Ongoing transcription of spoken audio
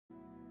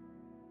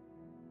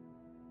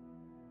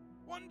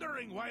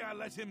Wondering why I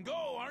let him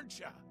go, aren't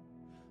ya?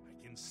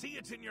 I can see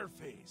it in your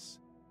face.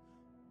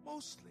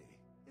 Mostly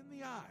in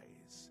the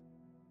eyes.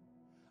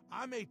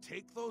 I may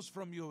take those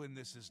from you when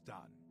this is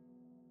done.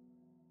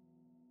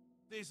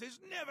 This has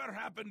never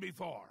happened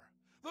before.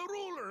 The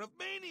ruler of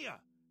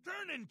Mania,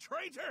 turning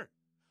traitor.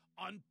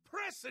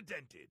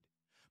 Unprecedented.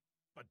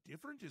 But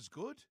different is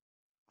good.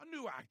 A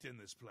new act in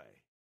this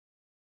play.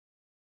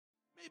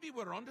 Maybe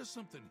we're onto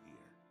something here.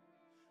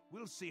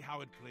 We'll see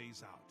how it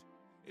plays out.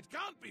 It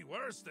can't be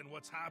worse than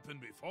what's happened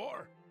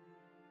before.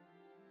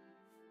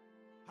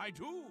 I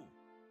do.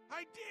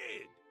 I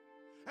did.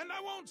 And I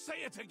won't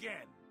say it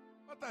again.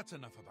 But that's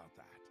enough about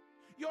that.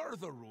 You're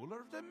the ruler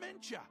of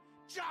dementia.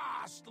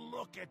 Just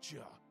look at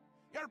you.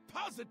 You're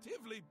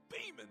positively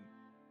beaming.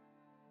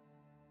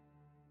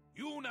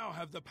 You now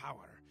have the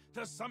power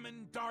to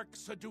summon dark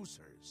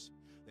seducers.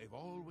 They've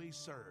always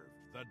served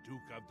the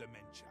Duke of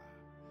Dementia.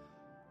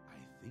 I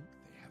think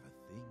they have a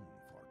thing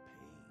for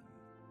pain.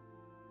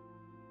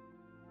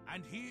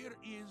 And here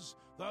is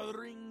the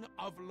Ring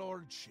of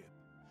Lordship,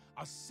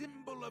 a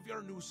symbol of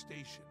your new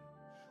station.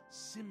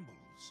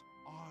 Symbols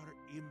are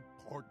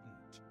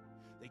important.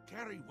 They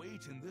carry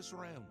weight in this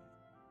realm,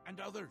 and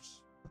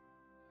others.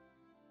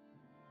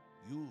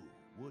 You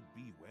would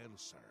be well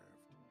served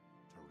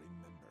to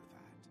remember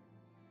that.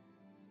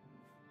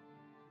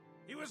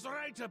 He was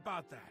right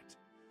about that.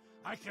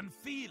 I can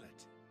feel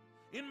it.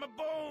 In my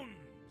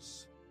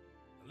bones.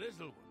 The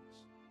little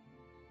ones.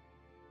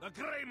 The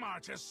Grey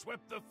March has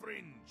swept the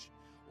fringe.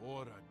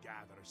 Aura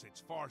gathers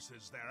its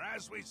forces there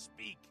as we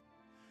speak.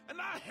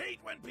 And I hate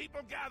when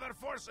people gather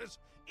forces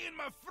in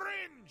my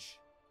fringe!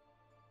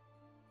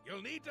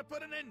 You'll need to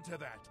put an end to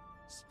that.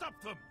 Stop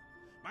them!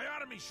 My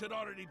army should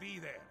already be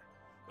there.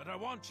 But I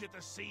want you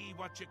to see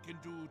what you can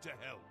do to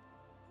help.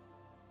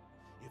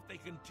 If they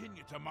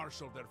continue to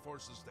marshal their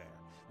forces there,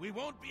 we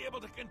won't be able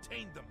to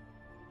contain them.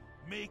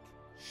 Make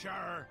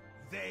sure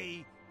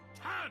they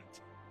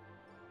can't!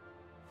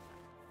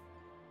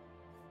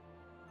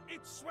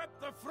 It swept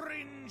the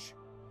fringe!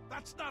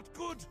 That's not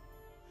good!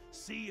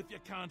 See if you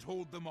can't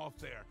hold them off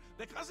there,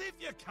 because if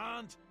you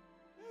can't,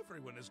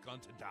 everyone is going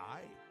to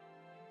die.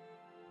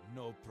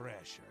 No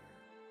pressure.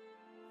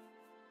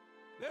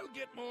 They'll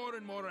get more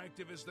and more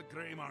active as the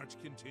Grey March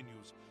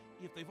continues.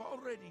 If they've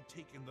already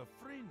taken the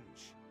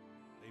fringe,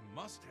 they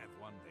must have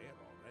one there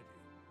already.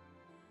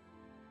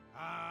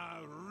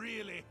 I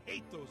really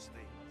hate those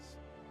things.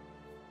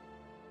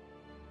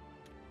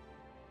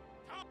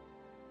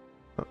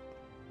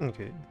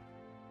 Okay.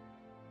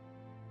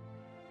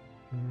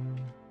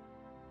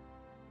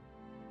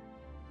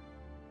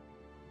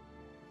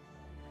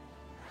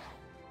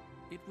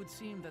 It would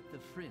seem that the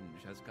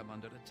fringe has come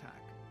under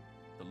attack.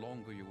 The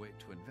longer you wait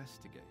to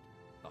investigate,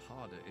 the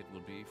harder it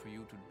will be for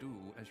you to do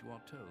as you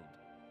are told.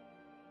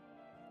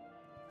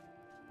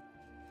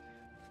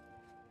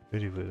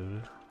 Very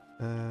well.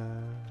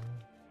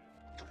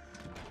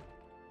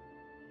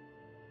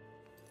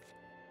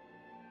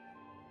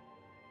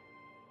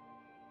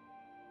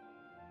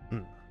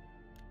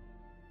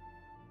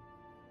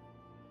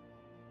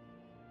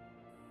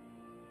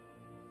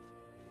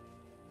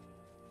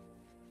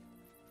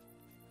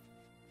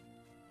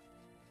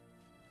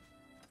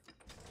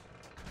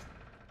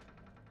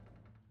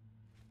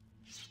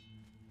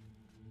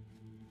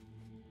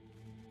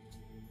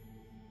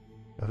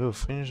 Arrivé au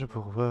fringe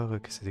pour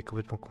voir que c'était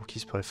complètement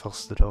conquise par les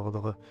forces de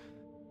l'ordre.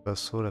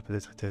 Vassal a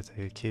peut-être été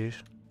attaqué.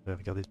 Je vais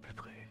regarder de plus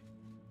près.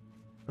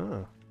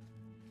 Ah.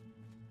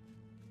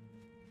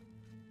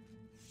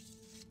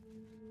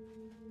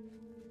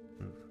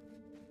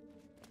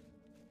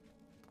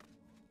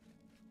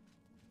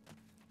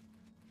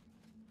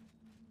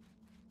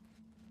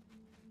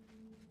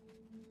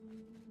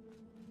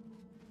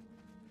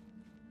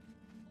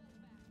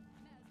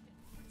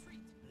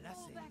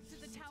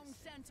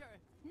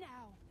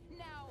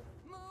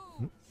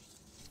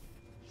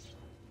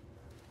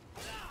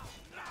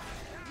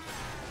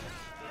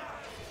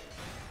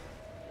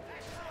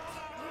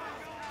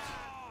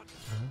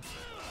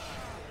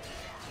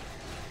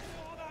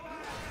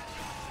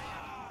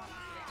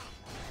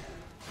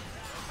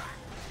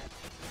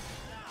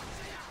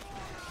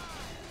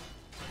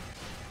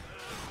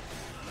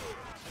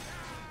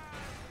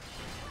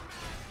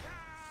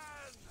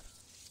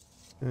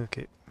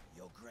 Okay.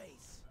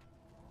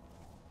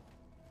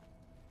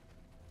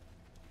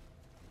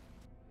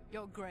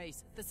 Your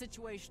Grace, the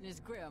situation is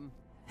grim.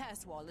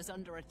 Passwall is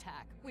under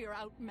attack. We are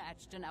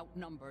outmatched and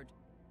outnumbered.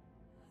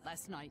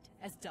 Last night,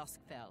 as dusk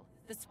fell,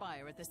 the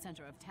spire at the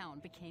center of town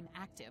became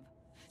active.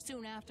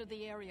 Soon after,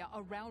 the area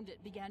around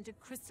it began to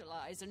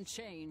crystallize and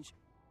change.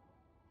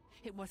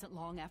 It wasn't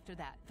long after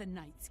that the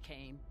Knights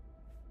came.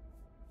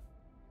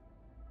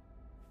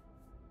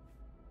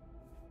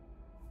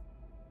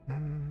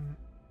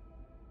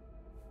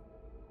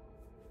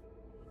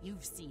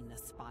 You've seen the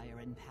spire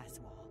in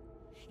Passwall.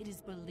 It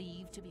is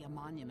believed to be a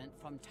monument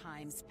from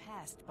times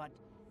past, but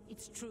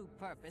its true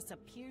purpose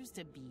appears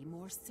to be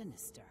more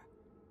sinister.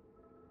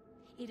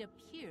 It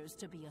appears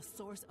to be a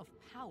source of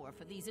power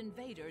for these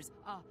invaders,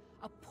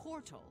 A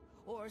portal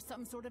or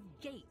some sort of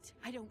gate,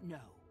 I don't know.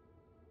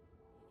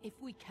 If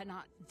we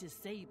cannot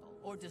disable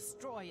or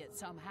destroy it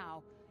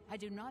somehow, I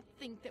do not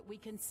think that we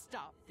can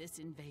stop this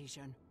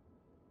invasion.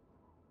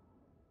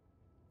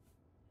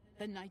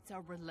 The knights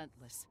are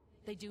relentless.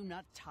 They do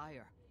not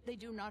tire, they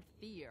do not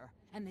fear,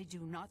 and they do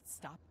not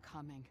stop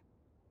coming.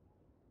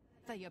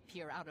 They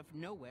appear out of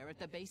nowhere at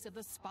the base of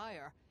the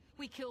spire.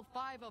 We kill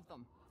 5 of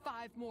them,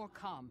 5 more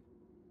come.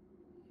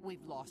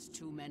 We've lost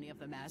too many of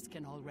the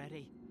Mazkin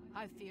already.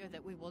 I fear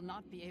that we will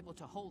not be able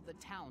to hold the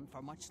town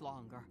for much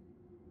longer.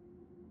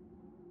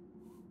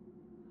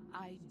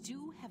 I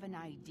do have an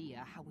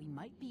idea how we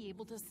might be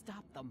able to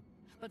stop them,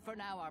 but for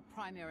now our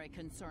primary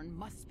concern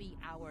must be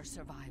our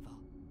survival.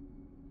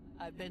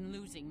 I've been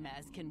losing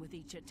Mazkin with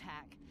each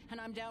attack, and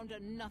I'm down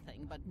to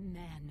nothing but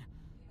men.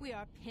 We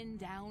are pinned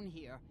down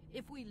here.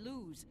 If we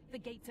lose, the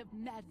gates of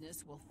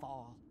madness will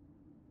fall.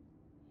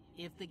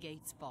 If the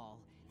gates fall,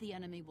 the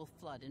enemy will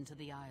flood into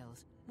the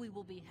Isles. We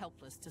will be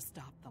helpless to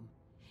stop them.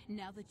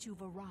 Now that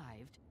you've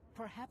arrived,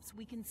 perhaps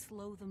we can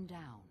slow them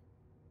down.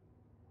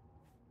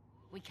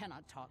 We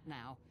cannot talk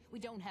now. We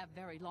don't have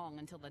very long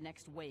until the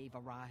next wave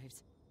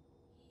arrives.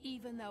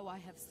 Even though I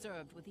have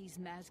served with these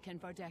Mazkin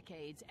for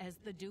decades as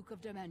the Duke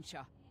of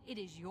Dementia, it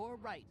is your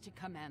right to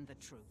command the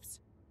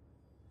troops.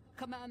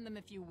 Command them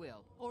if you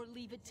will, or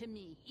leave it to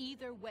me.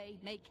 Either way,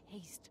 make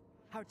haste.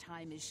 Our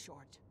time is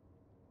short.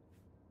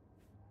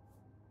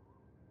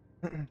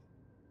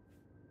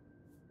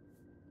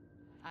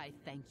 I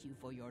thank you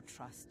for your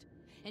trust.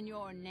 In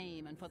your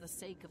name and for the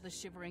sake of the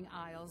Shivering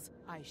Isles,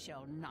 I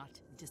shall not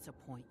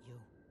disappoint you.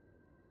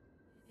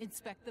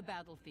 Inspect the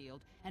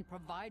battlefield and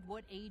provide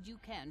what aid you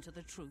can to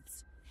the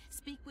troops.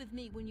 Speak with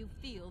me when you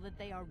feel that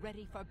they are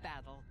ready for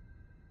battle.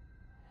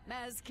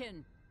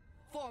 Mazkin,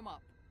 form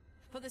up.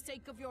 For the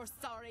sake of your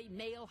sorry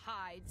male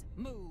hides,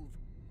 move!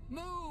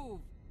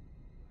 Move!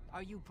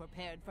 Are you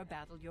prepared for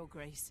battle, Your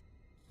Grace?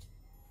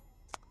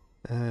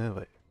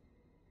 Ouais.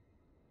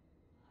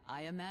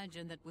 I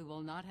imagine that we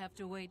will not have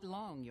to wait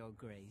long, Your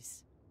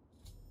Grace.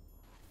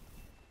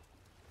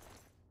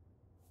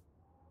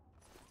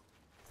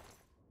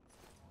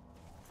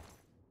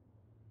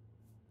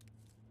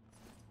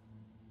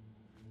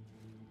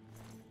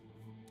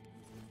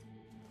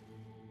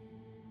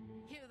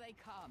 Here they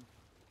come.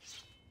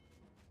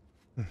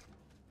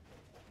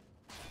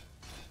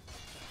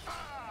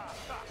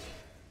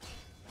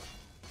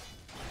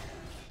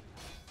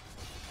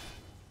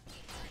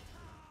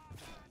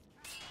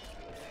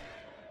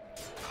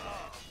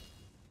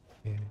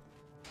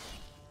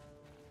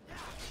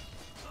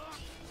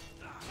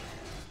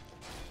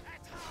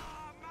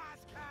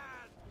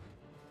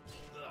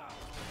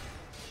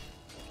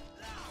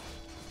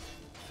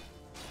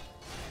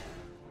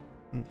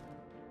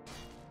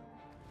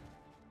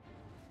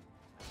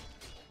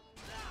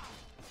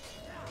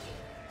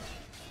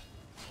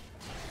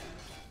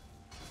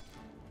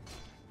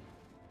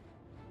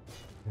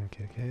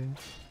 Okay.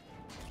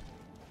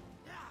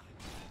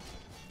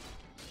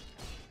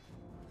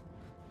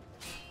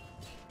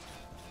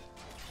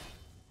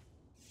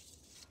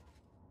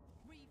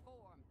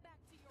 Reform. Back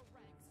to your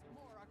ranks.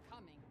 More are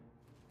coming.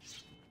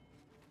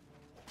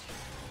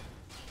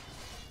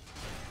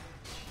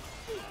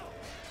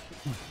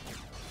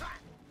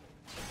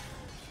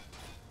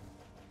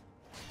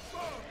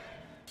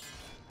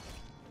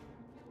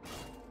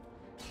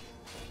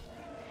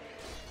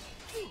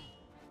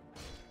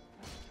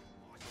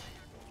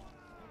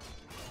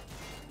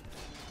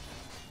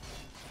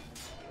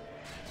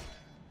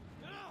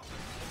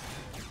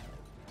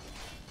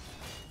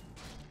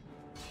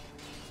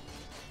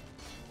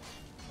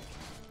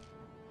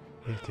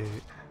 Okay. Back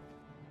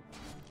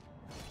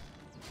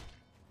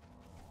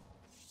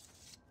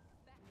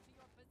to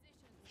your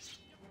positions.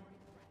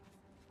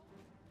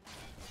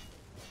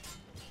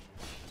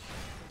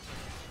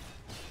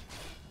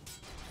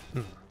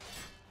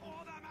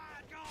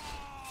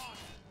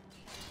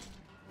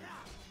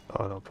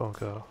 Oh non, pas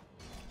encore.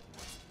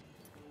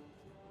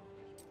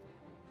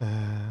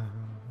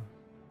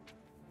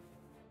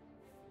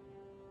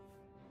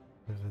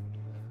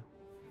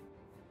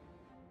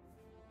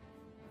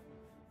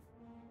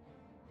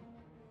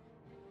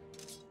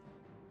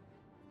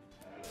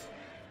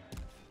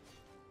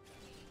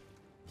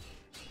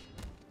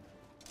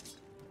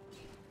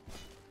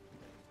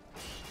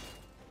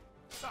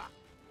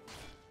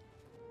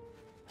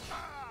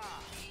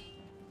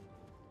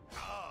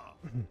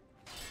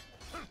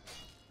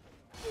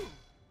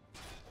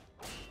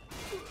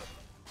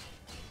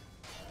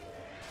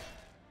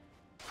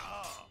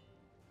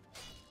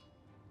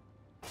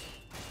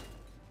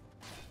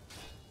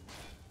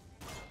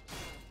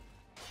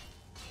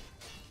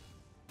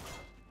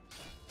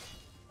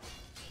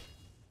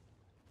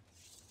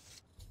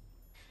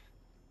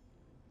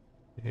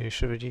 Les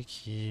chevaliers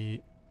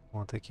qui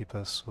ont attaqué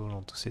Passo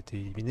ont tous été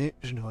éliminés.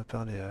 Je n'aurais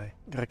parlé à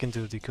Graken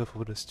de Gatekeeper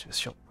pour la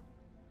situation.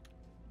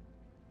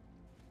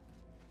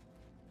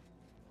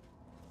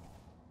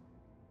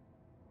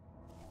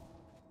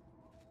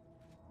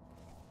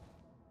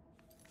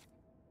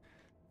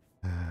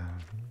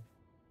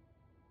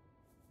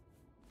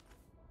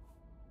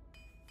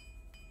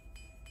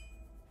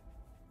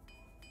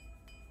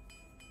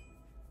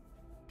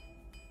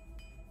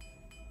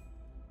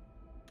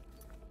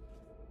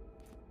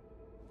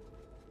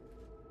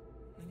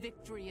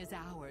 victory is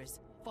ours,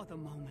 for the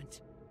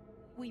moment.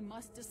 We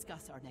must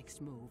discuss our next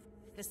move.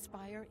 The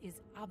Spire is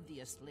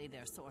obviously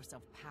their source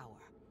of power.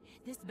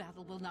 This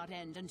battle will not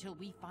end until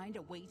we find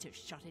a way to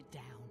shut it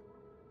down.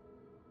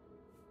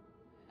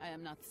 I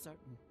am not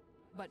certain,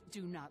 but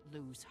do not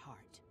lose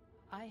heart.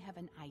 I have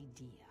an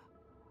idea.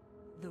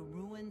 The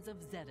ruins of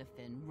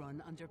Zedafin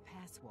run under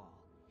Passwall.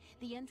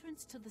 The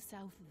entrance to the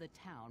south of the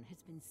town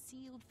has been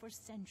sealed for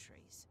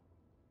centuries.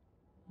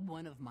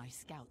 One of my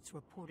scouts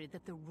reported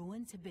that the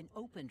ruins have been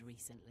opened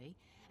recently,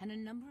 and a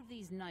number of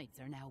these knights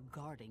are now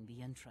guarding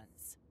the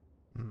entrance.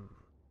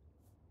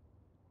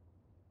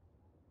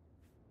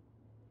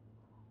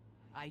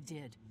 I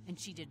did, and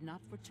she did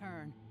not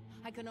return.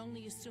 I can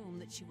only assume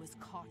that she was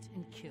caught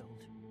and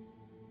killed.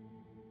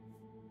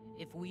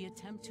 If we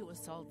attempt to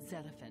assault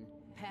Zedafin,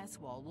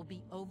 Passwall will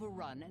be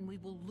overrun and we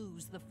will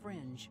lose the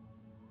Fringe.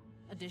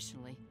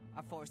 Additionally,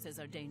 our forces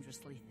are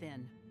dangerously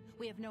thin.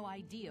 We have no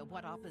idea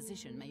what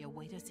opposition may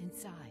await us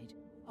inside.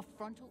 A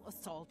frontal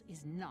assault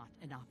is not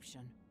an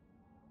option.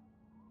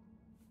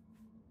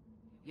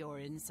 Your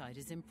insight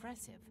is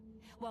impressive.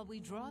 While we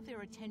draw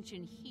their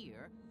attention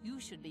here, you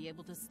should be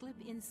able to slip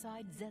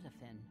inside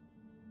Zedafin.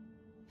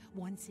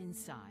 Once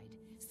inside,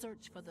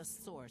 search for the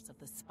source of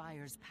the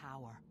Spire's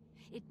power.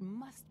 It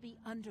must be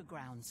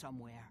underground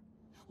somewhere.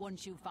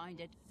 Once you find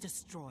it,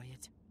 destroy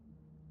it.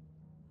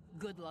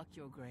 Good luck,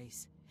 Your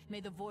Grace. May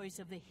the voice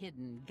of the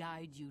hidden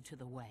guide you to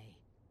the way.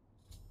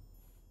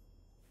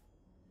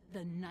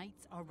 The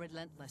Knights are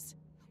relentless.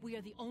 We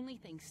are the only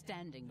thing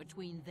standing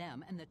between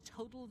them and the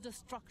total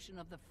destruction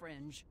of the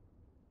Fringe.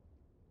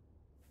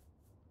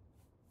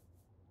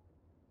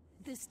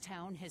 This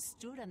town has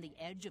stood on the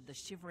edge of the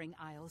Shivering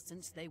Isle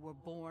since they were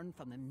born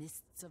from the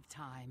mists of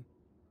time.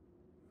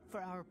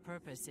 For our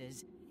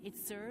purposes, it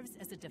serves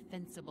as a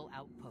defensible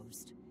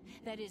outpost.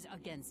 That is,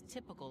 against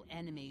typical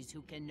enemies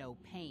who can know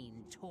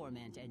pain,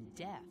 torment, and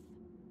death.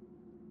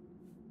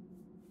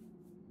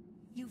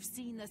 You've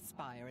seen the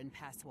spire in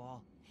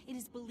Passwall. It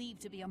is believed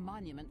to be a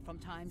monument from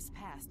times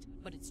past,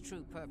 but its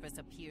true purpose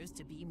appears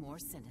to be more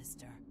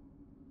sinister.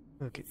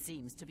 Okay. It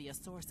seems to be a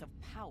source of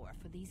power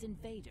for these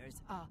invaders.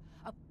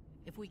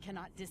 If we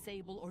cannot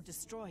disable or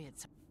destroy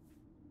it...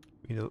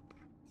 You know.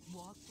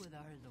 Walk with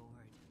our Lord.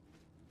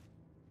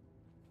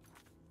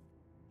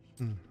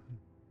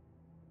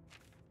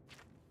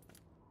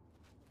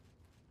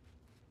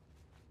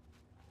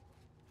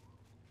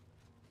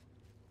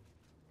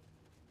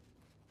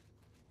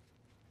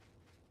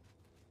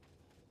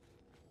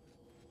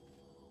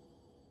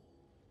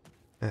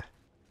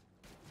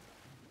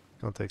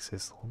 Contact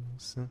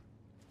rooms.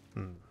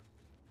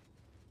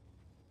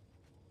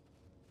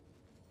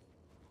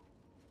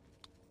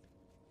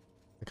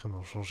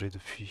 Sacrément changé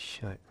depuis,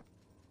 ouais.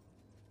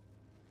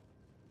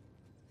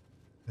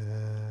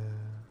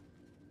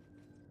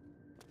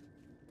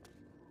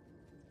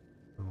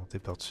 On va monter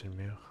par-dessus le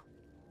mur.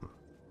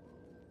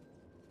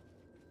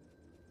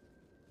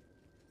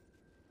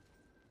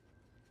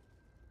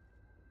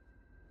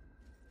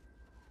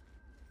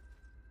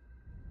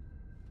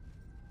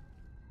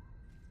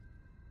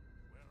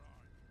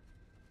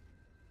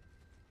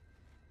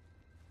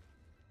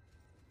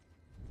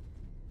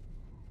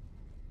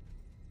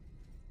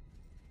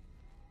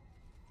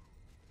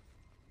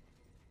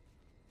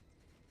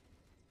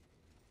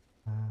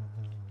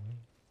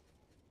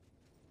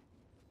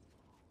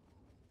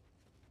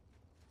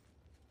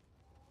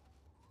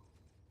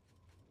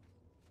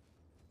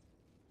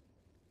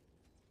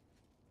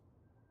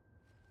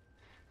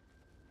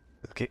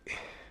 Ok.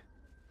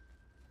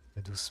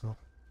 Doucement.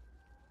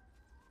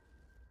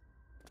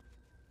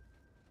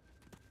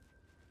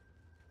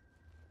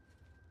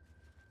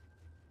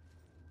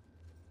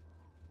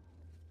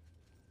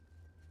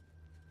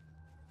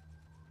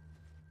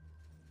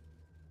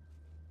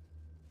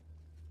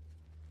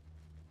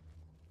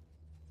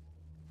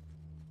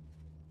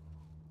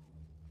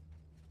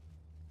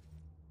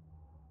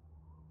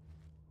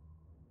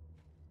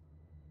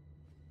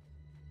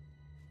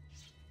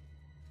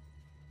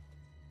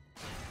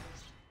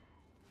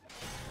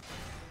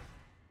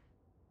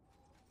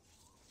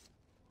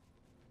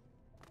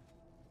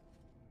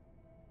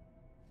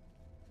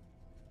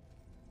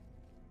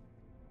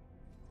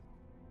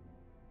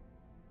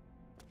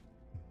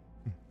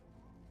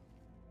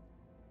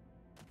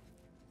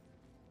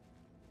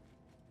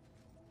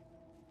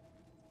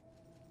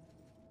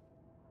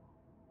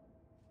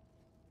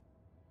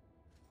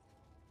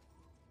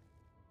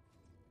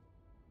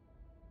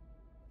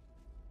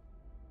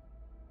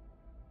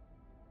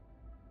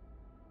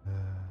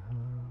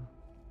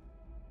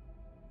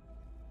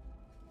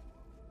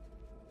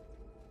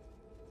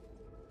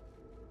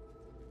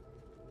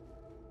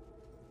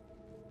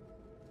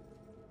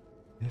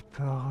 Et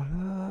par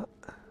là...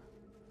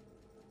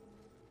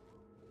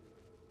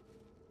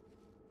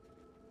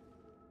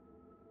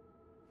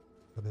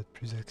 Ça va être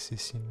plus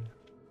accessible.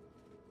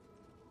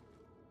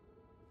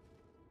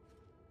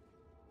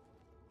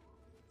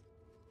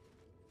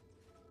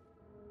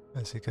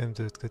 Ah, c'est quand même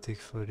de l'autre côté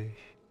qu'il faut aller.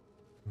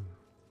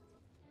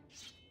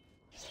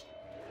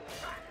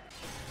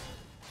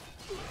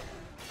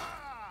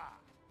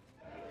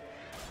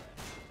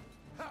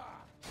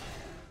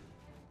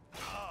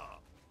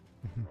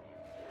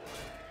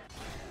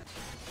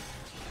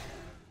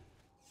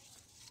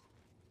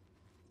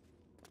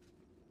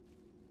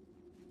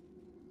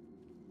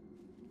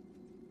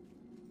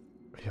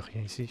 y a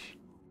rien ici.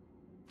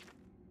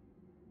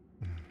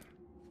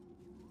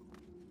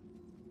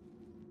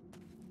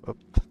 Hop,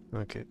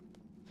 ok.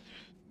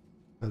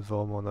 On va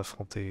vraiment en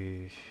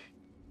affronter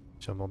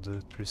diamant 2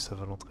 de plus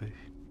avant l'entrée.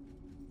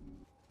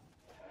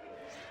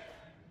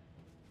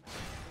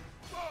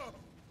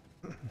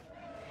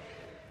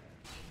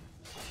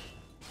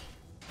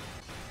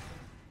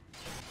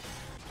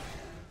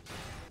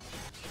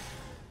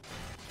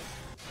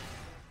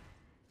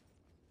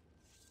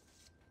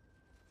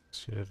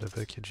 Celui-là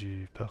là-bas qui a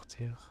dû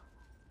partir.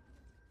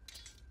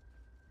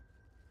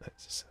 Ouais,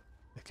 c'est ça.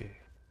 Ok.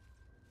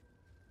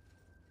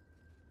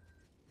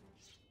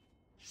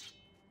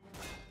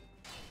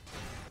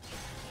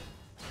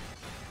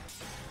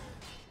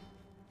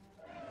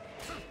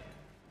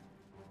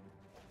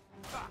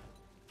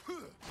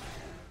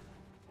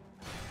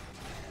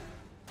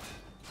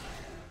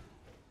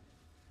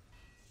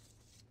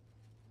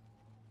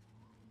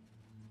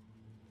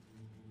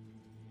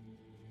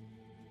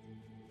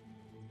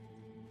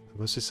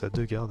 Moi c'est ça,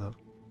 2 gardes hein,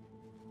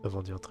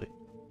 avant d'y entrer.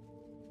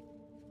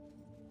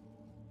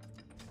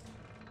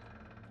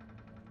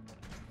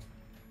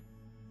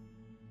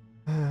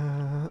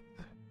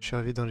 Je suis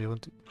arrivé dans les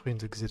ruines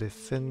de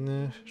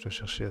Xelefen. Je dois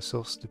chercher la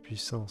source de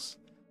puissance.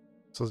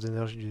 Source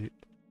d'énergie du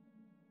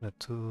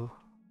plateau.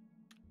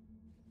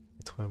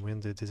 Et trouver un moyen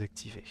de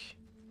désactiver.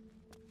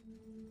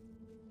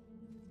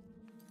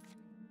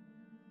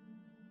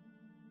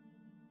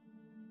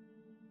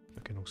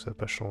 Ok, donc ça n'a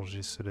pas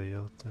changé ce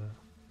layout.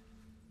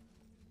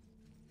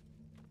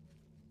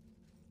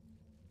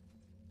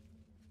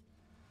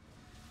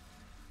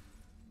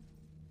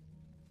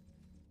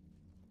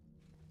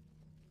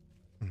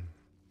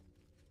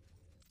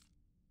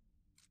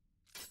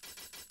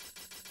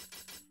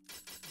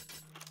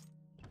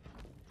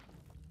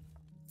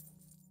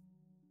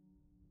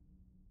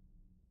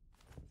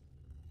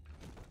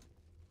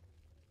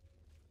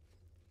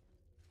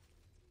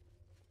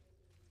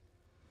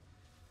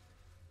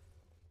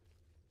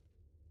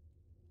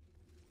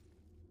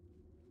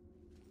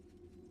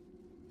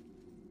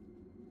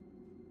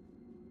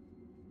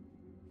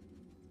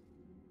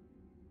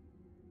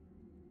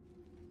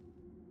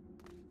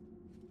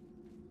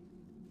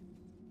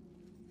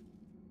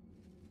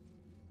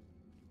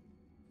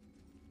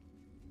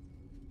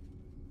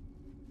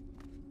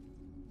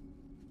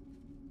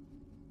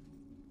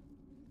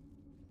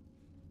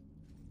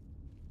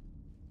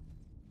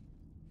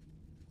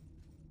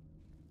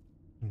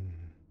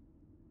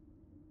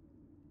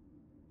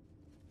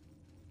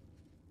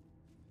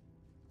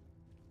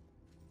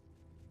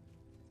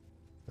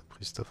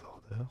 Priest of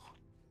Order.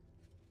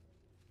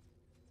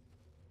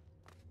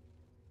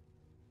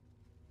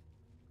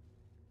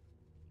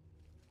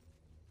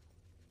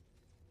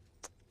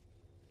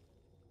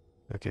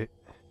 Ok.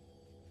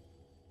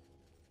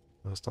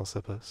 Pour l'instant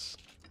ça passe.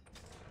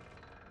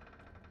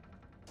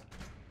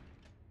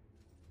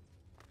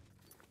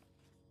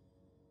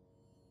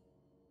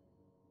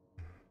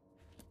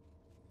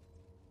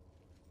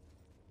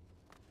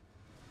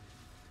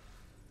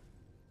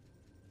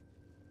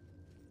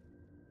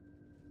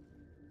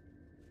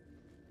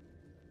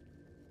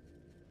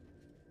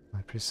 On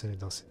va plus aller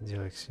dans cette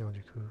direction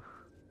du coup.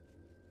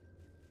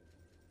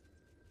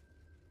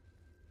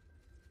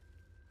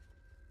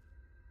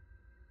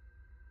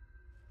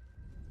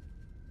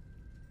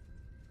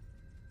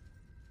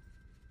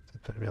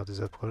 C'est pas la meilleure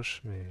des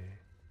approches, mais...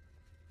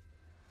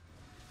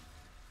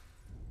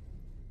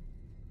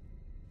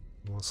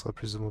 on sera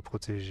plus ou moins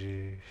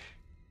protégé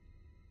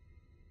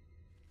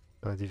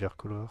dans les divers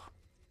couloirs.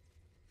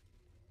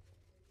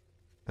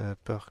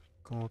 Par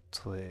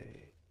contre,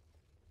 ouais...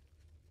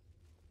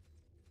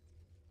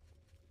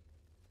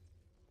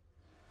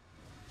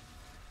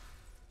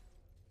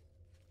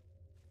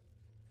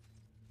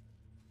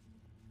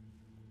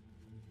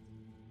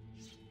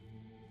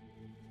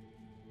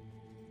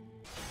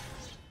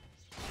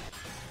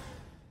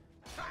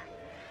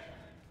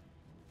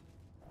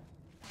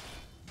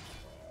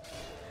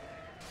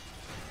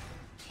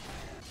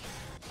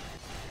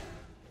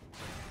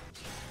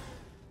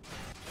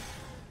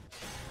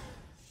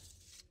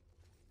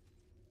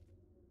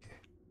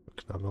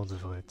 Normalement, on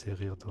devrait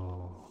atterrir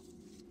dans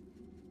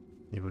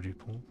le niveau du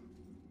pont.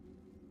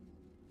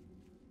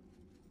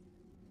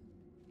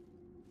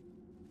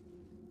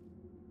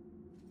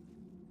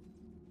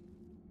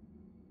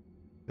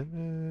 C'est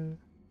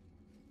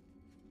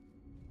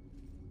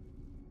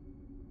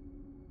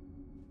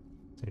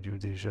lui où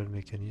déjà le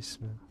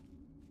mécanisme.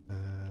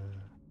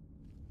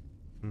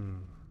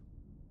 Hmm.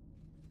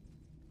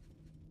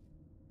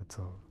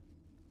 Attends.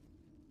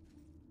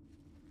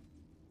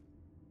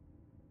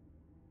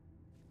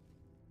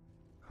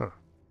 Huh.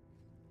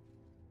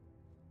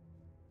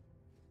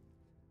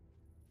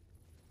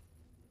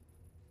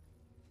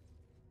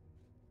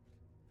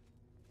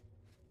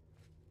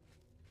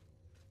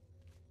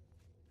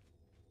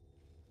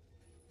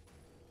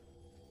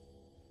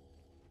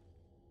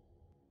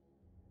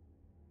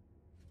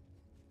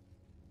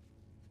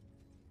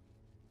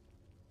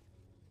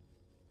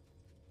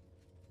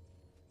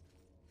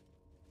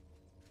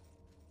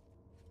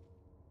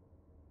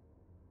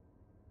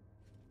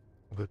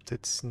 On va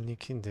peut-être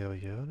sneak in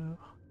derrière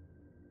alors.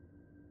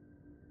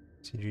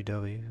 Si lui il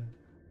arrive.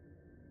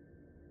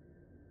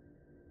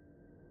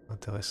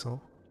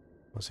 Intéressant.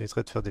 On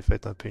essayerait de faire des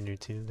fights un peu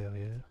inutiles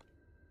derrière.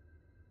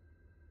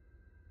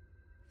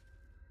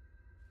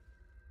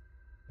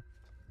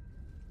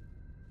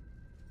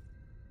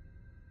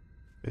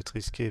 Ça va être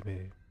risqué,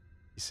 mais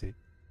qui sait.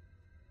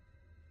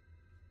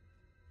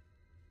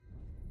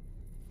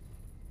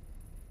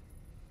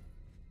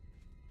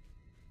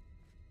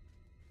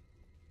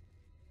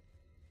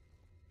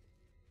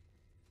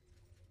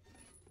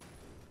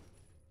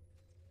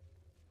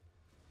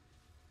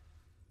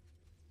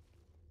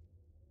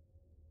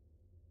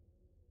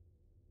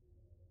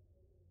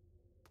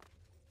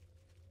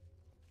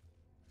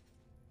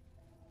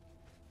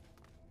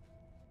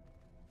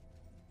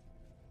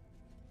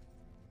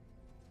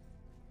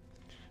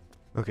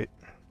 Ok.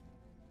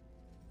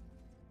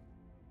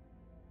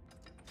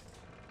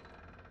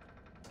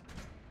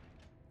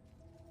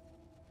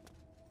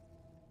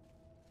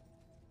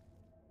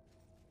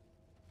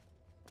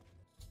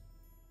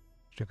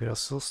 J'ai que la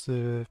source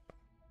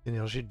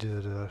d'énergie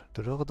de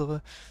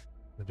l'ordre.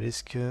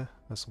 L'obélisque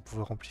a son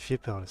pouvoir amplifié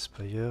par le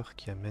Spire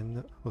qui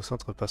amène au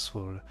centre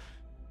Passwall.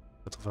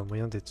 On va trouver un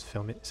moyen d'être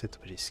fermé cet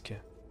obélisque.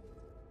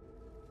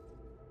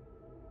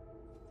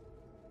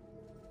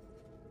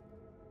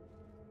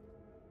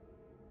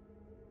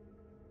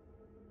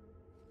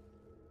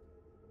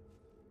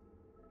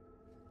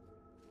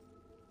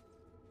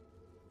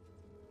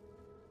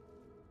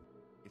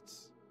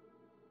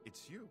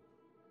 It's you.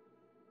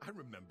 I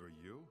remember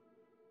you.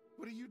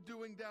 What are you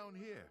doing down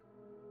here?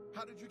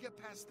 How did you get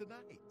past the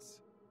knights?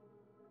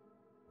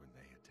 When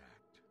they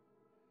attacked,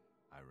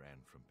 I ran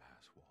from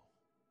Passwall.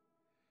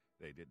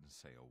 They didn't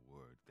say a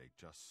word. They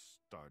just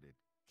started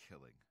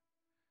killing.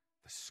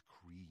 The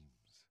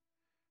screams.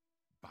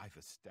 By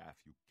the staff,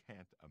 you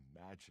can't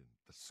imagine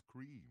the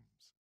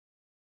screams.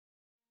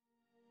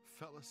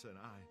 Fellas and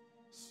I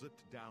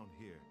slipped down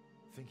here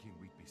thinking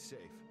we'd be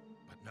safe,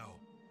 but no.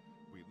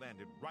 We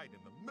landed right in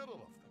the middle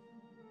of them.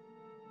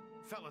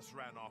 Fellas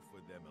ran off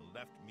with them and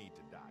left me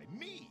to die.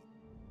 Me!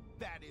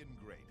 That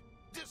ingrate,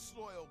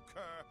 disloyal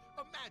cur.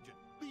 Imagine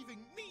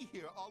leaving me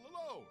here all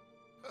alone.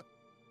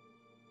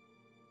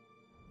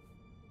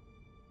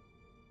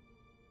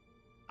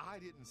 I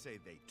didn't say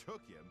they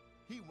took him.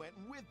 He went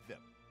with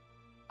them.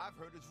 I've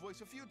heard his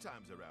voice a few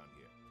times around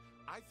here.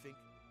 I think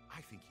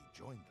he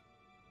joined them.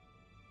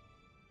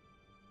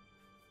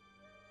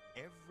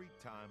 Every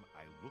time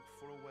I look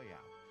for a way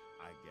out,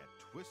 I get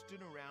twisted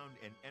around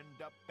and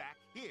end up back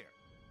here.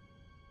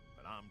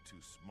 But I'm too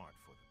smart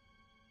for them.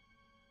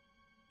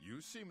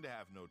 You seem to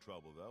have no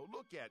trouble, though.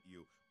 Look at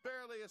you.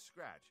 Barely a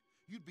scratch.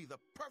 You'd be the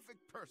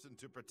perfect person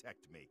to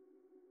protect me.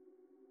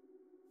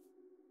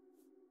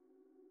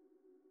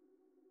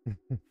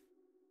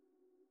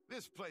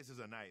 This place is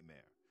a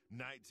nightmare.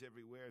 Knights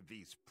everywhere,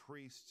 these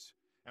priests,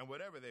 and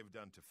whatever they've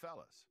done to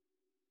fellas.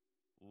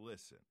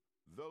 Listen,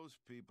 those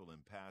people in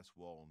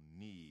Passwall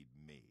need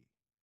me.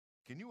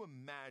 Can you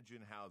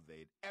imagine how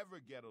they'd ever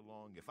get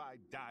along if I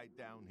died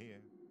down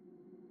here?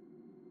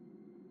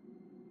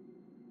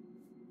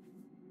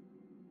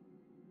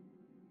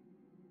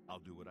 I'll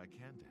do what I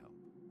can to help.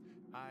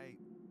 I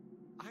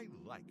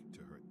like to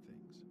hurt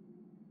things.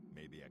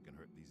 Maybe I can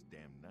hurt these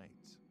damn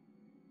knights.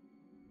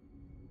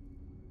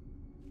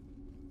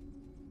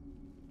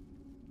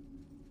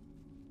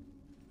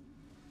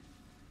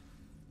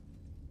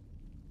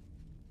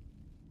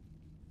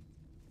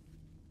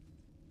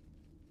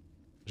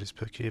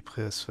 J'espère qu'il est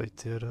prêt à se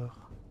fighter alors.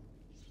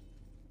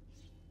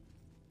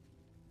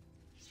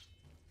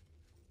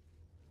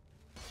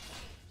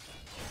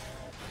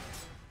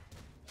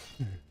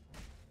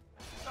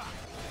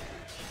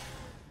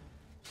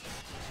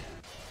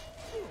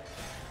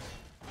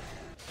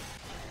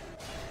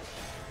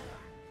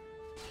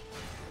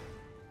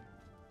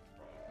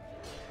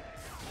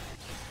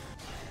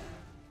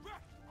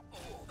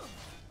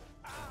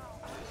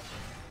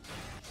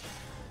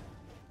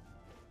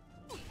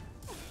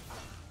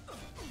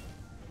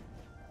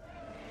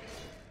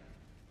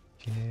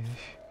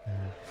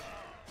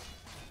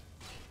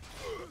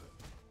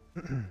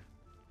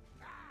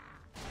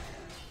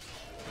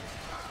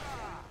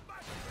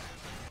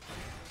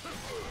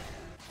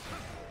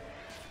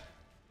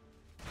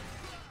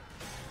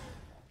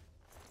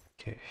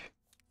 Ok.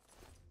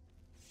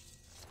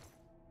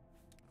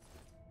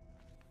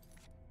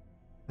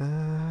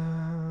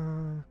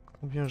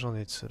 Combien j'en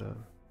ai de cela?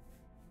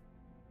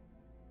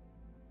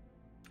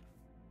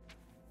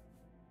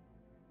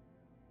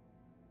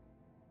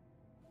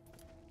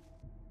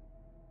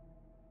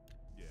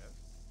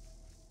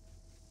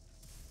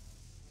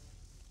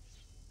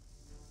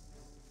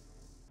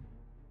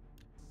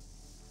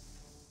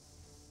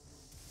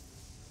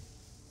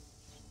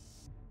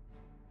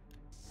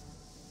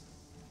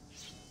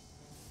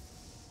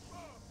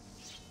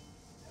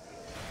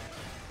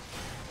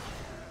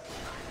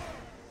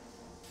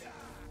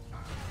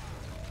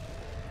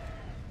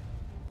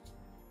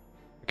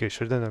 Ok,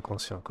 je le donne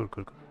inconscient, cool.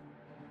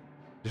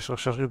 J'ai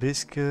rechargé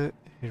l'obélisque et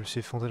je me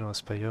suis effondré dans la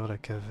spire, la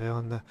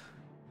caverne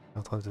est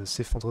en train de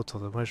s'effondrer autour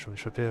de moi et je dois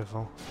m'échapper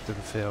avant de me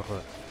faire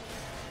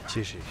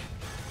piéger.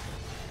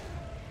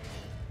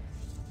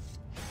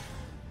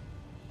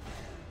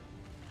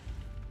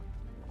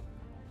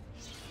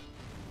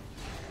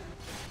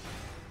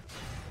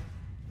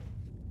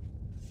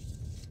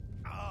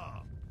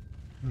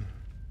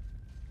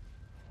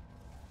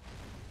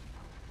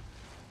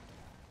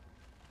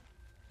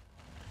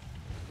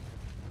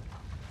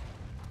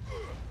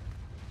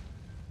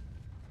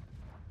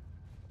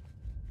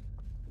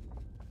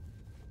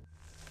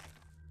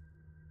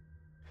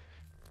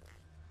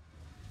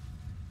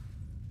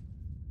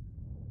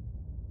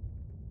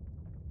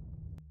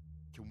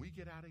 Can we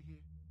get out of here?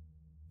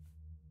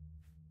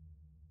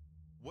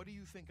 What do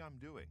you think I'm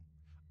doing?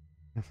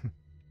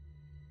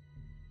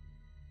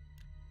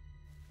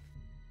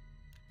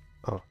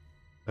 Oh,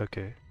 ok.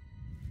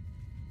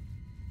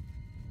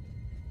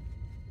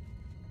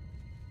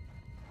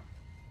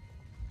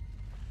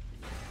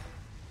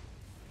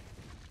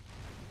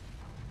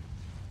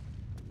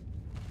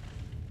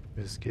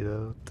 Let's get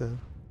out.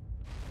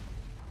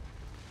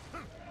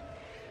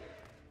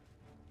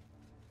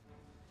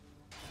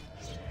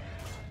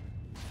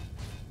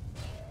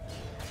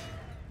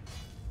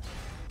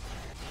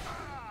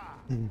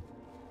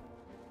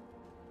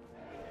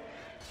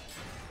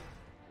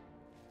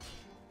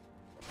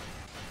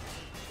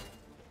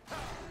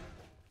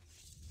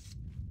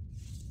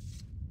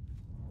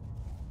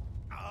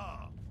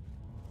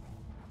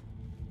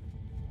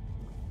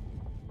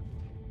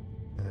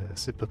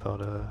 C'est pas par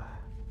là.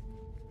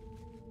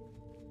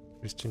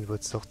 Juste une voie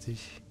de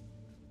sortie.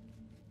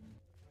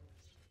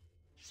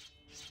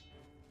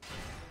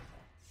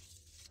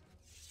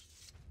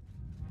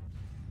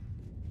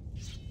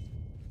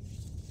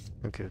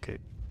 Ok, ok.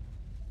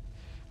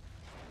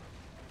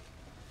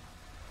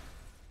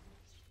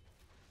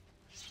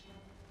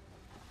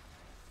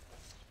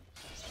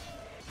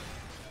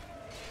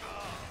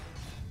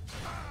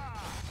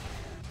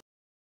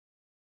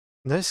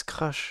 Nice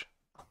crash.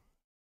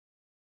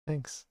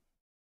 Thanks.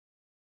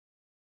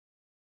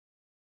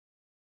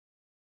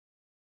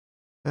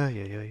 Aïe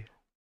aïe aïe.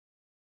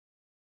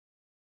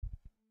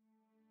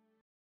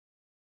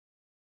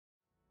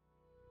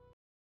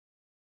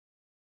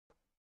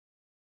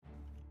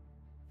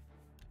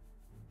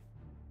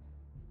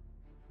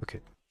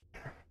 Ok.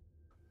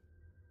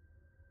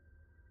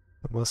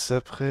 Moi c'est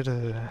après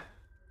la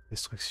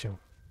destruction.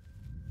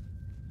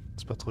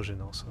 C'est pas trop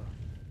gênant ça.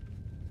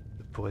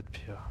 Ça pourrait être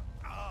pire.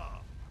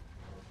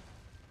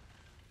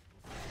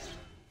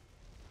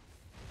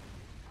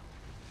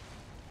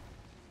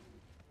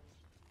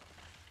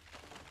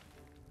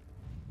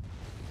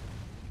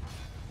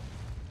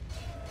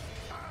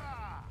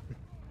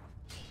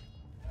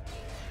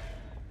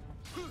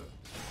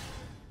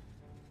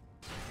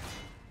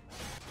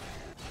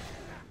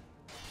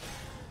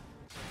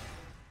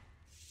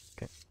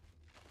 Ok.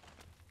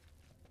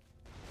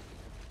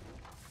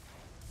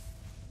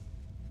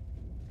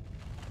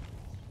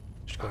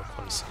 Je dois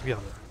prendre le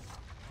sauvegarde.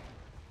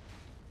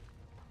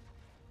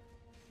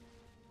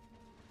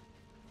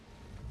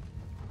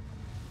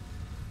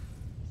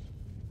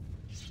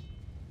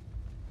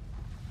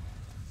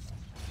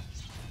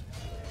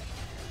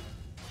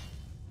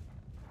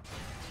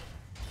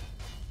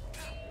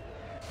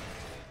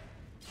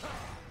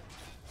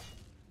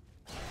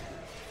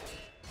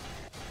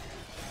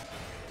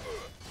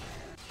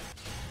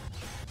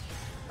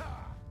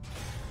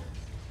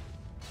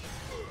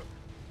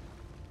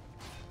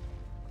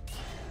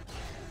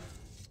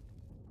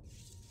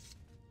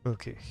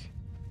 Ok.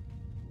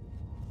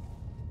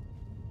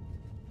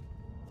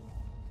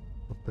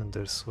 Open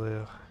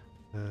elsewhere.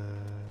 Ah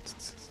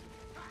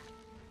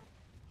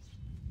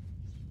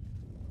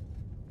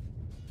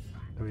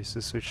oui, ce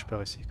switch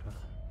par ici quoi.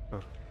 Ah.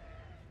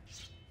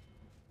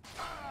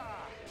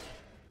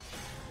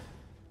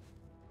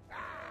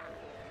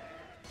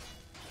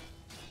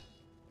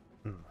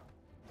 Hmm.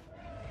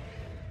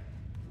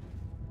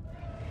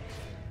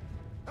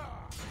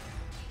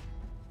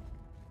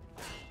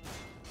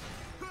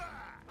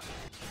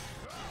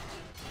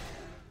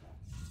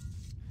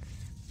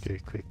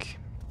 Ok, quick.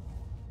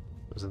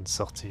 Besoin de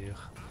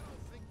sortir. I don't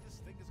think this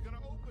thing is gonna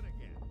open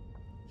again.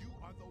 You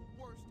are the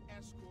worst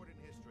escort in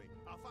history.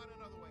 I'll find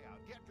another way out.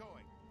 Get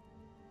going.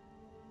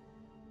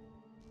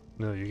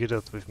 No, you get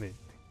out with me.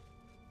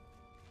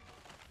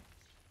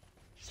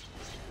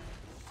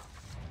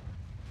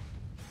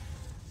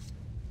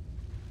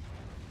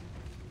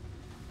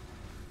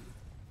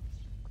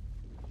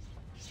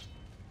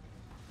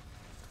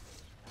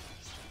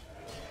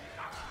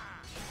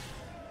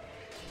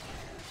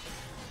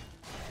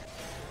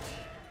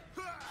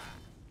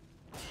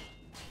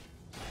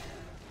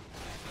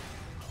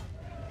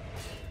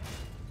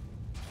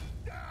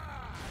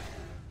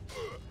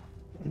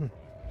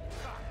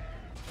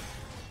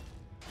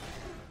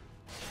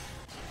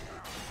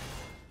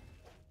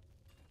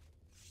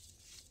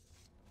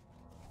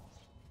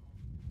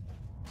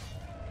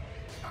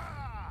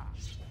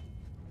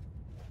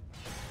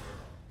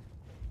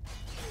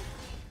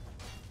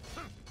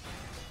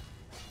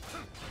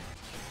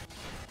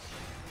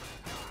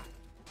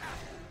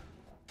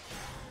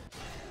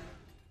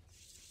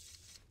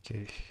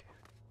 Ok.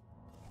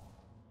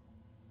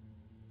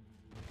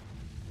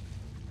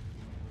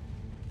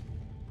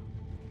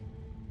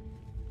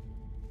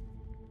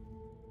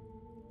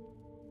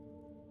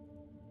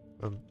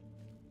 Hum.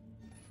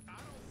 I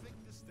don't think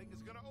this thing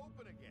is gonna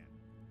open again.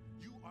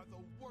 You are the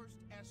worst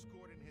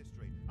escort in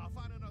history. I'll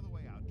find another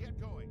way out. Get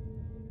going.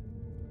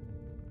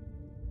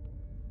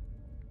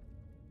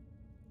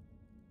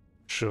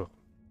 Sure.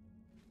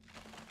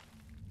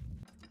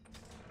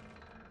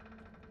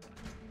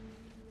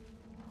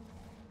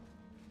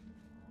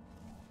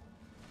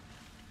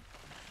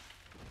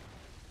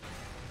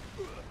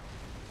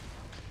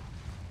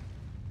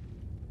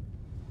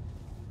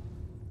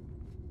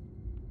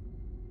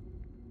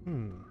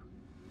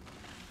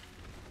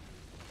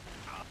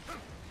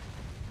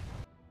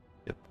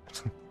 Yep.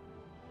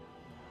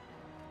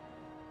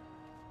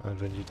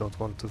 When you don't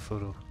want to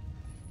follow.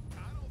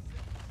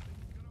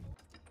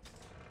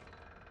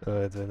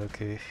 Then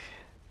okay.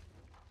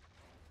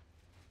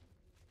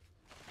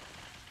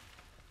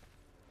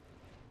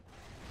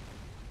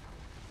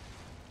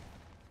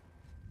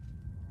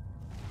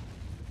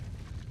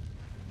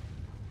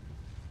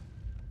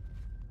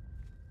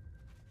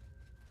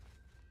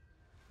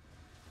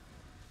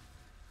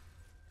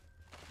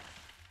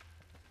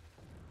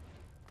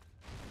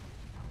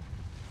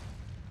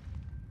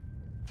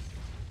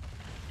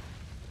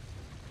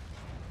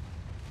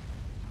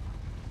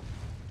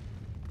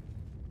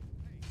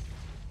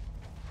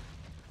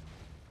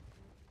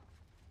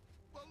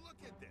 Well, look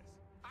at this.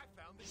 I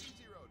found the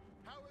easy road.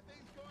 How are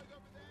things going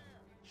over there?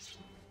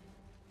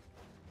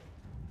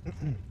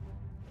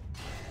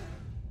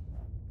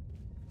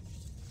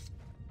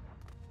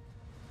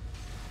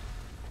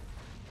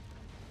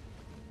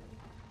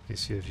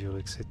 Qu'est-ce qu'il y a vu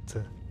avec cette...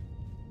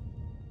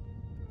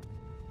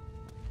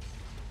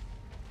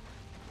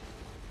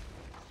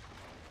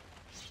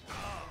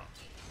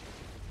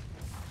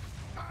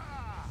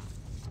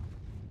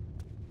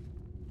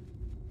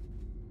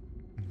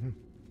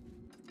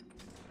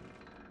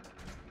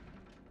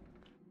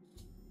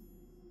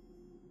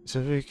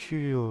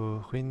 Survécu aux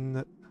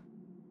ruines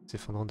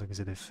s'effondrant de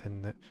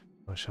Xedefen.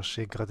 On va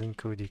chercher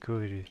Gradenko et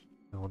Dico et lui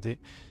demander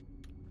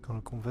quand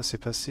le combat s'est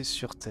passé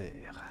sur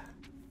Terre.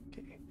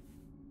 Ok.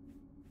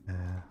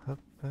 Hop.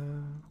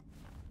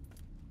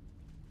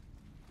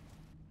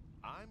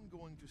 I'm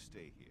going to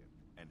stay here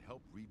and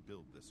help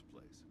rebuild this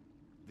place.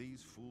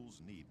 These fools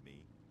need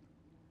me.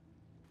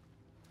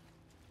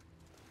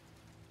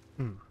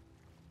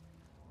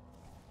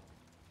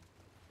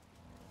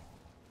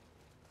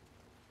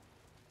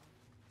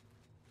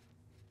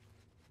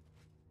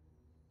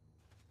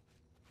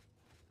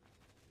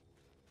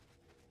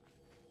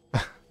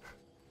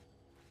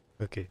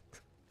 Ok.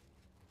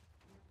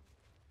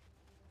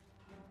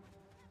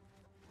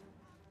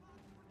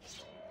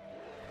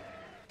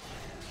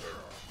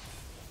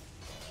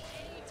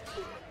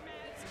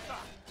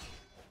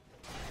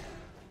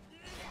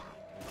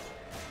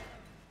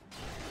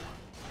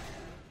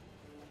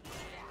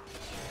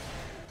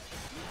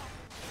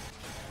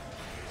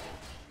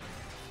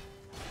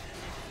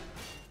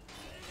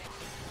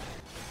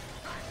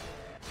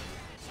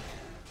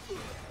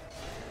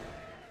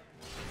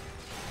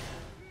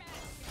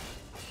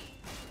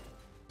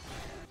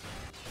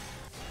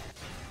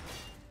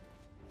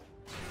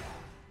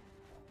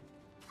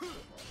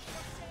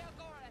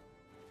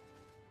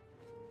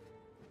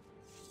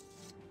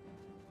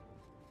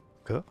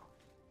 D'accord.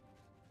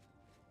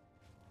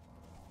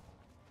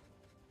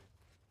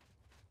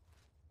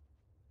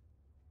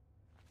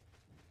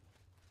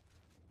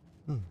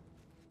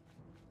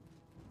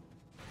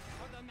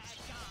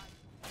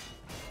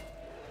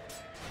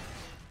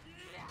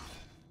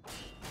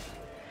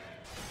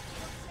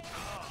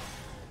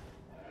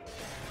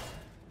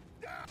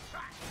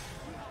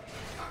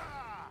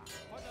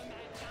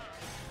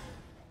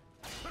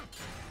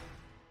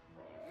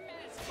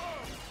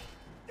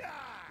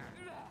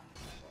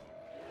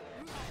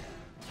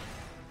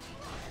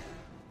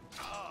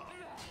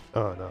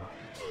 Oh non.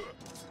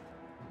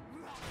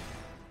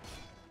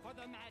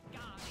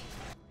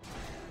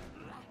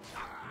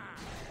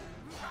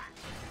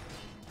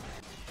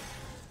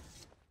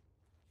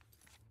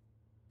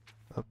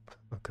 Hop,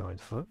 encore une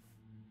fois.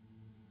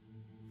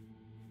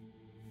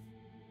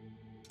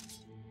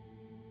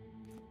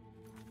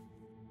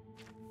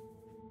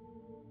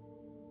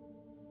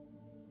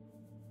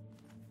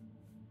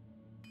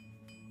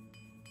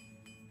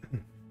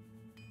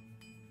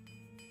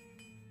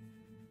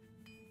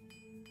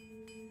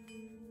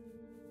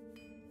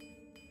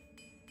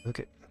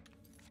 Ok.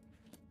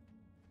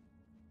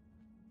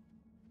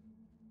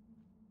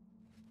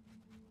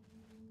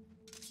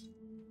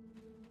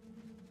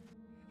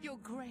 Your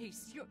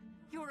Grace,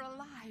 you're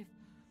alive.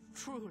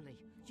 Truly,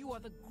 you are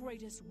the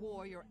greatest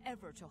warrior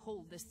ever to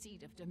hold the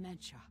seat of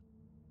dementia.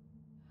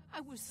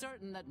 I was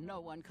certain that no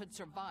one could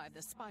survive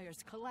the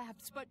Spire's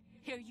collapse, but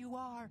here you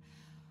are.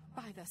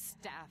 By the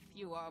staff,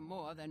 you are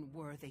more than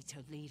worthy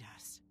to lead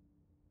us.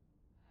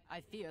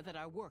 I fear that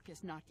our work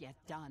is not yet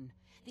done.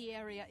 The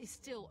area is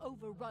still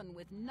overrun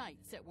with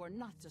knights that were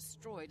not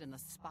destroyed in the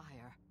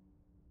Spire.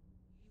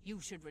 You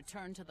should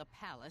return to the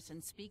palace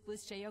and speak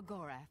with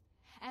Sheogorath.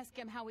 Ask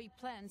him how he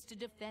plans to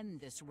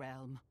defend this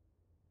realm.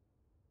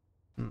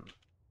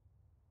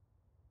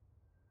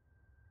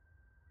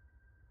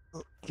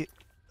 Ok,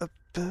 hop.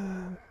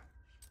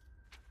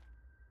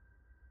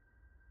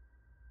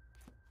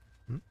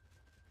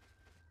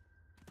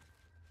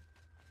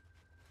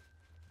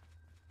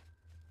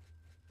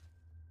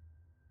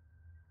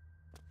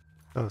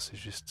 Ah, c'est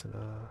juste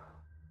la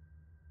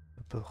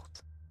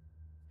porte.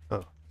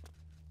 Ah.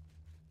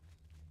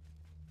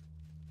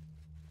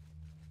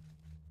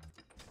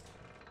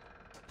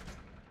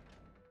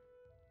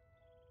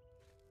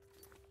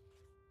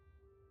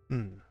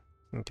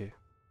 Ok.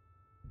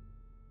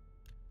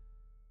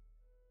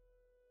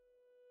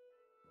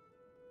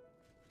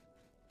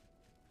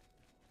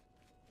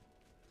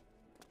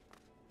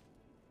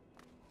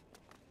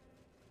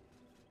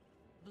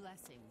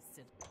 Blessings,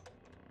 Sid.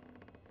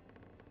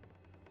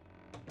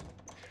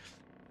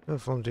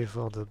 Avant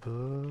l'effort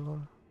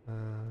d'abord.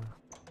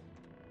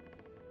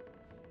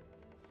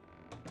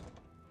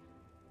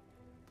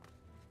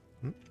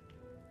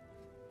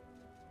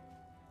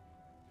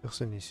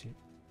 Personne ici.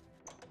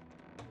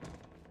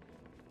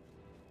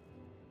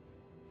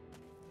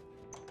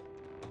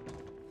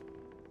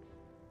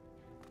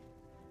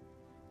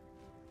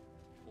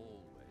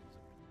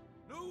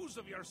 News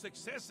of your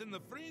success in the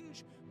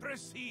Fringe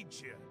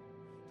precedes you.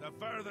 To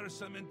further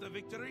cement the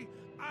victory,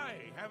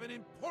 I have an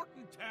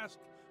important task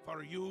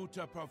for you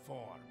to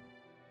perform.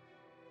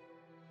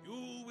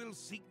 You will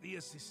seek the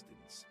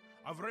assistance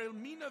of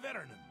Relmina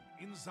Verenum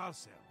in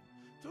Zalcel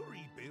to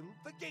rebuild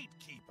the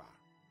Gatekeeper.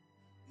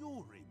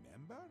 You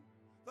remember?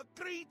 The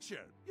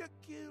creature you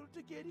killed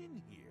to get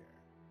in here.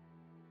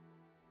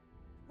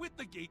 With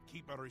the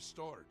Gatekeeper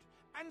restored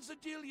and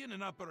Zedillion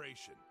in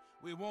operation,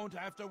 we won't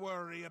have to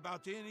worry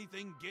about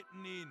anything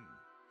getting in.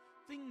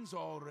 Things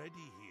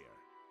already here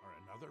are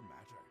another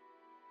matter.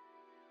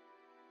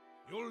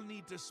 You'll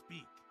need to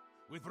speak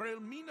with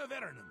Relmina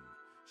Verenum.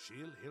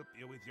 She'll help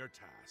you with your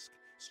task.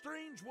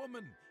 Strange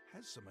woman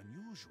has some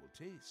unusual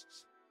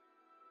tastes.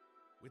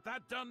 With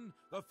that done,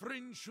 the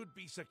Fringe should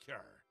be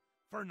secure.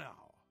 For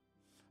now.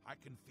 I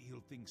can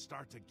feel things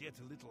start to get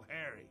a little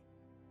hairy.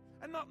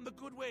 And not in the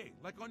good way,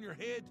 like on your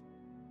head.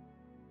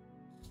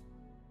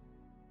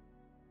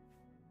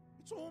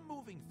 It's all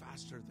moving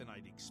faster than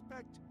I'd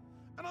expect.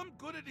 And I'm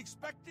good at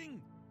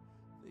expecting.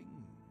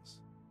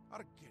 Things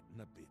are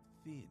getting a bit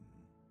thin.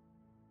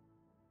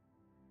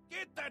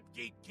 Get that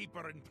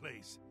Gatekeeper in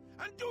place.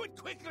 And do it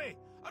quickly!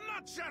 I'm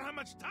not sure how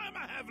much time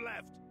I have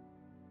left.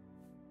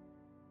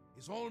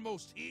 He's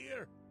almost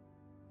here.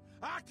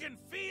 I can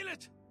feel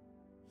it!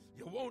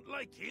 You won't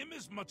like him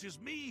as much as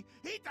me.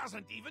 He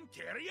doesn't even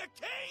carry a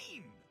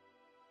cane!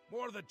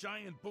 More the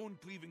giant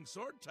bone-cleaving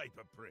sword type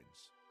of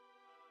prince.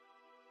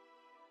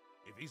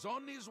 If he's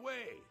on his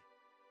way,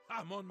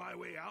 I'm on my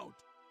way out.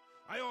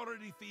 I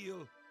already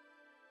feel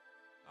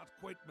not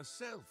quite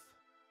myself.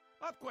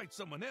 Not quite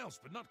someone else,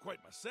 but not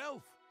quite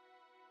myself.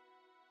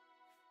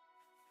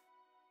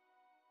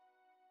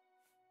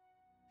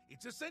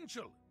 It's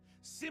essential.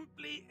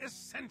 Simply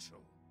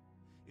essential.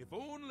 If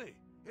only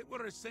it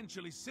were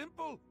essentially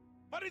simple,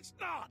 but it's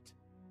not.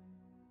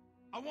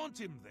 I want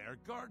him there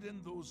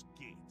guarding those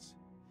gates.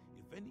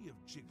 If any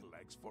of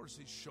Jigglag's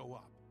forces show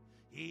up,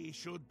 he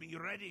should be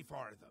ready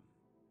for them.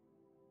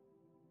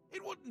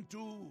 It wouldn't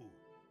do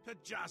to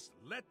just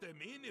let them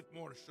in if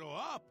more show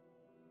up.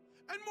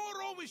 And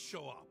more always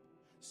show up.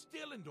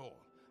 Still and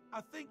all, I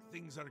think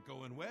things are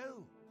going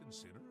well,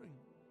 considering.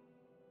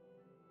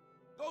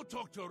 Go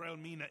talk to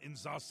Relmina in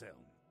Zalcel.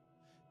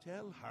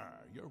 Tell her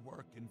you're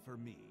working for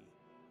me.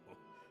 Oh,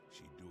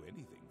 she'd do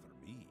anything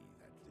for me,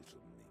 that little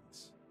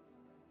minx.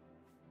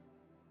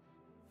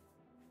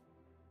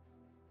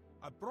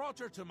 I brought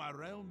her to my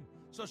realm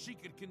so she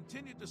could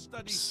continue to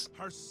study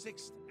her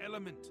sixth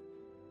element.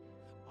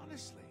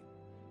 Honestly,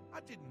 I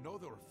didn't know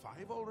there were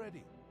 5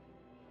 already.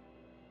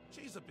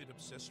 She's a bit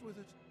obsessed with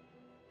it.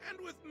 And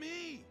with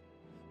me.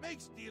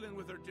 Makes dealing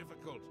with her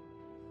difficult.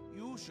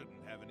 You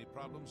shouldn't have any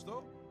problems,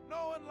 though.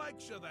 No one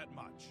likes you that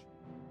much.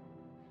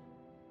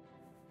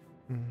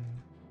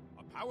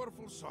 A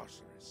powerful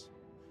sorceress.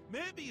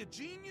 Maybe a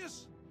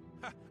genius.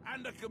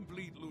 And a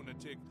complete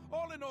lunatic.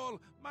 All in all,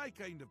 my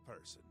kind of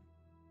person.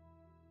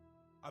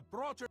 I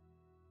brought her...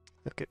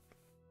 Ok.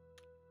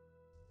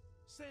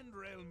 Send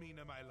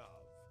Relmina my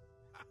love.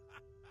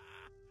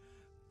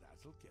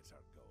 That'll get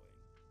her going.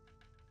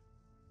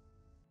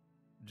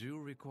 Do you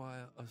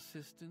require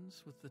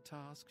assistance with the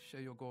task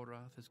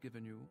Sheogorath has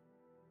given you?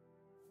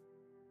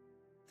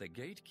 The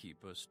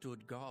Gatekeeper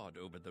stood guard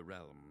over the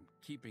realm,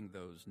 keeping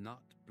those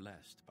not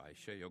blessed by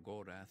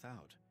Sheogorath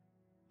out,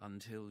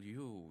 until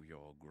you,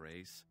 Your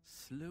Grace,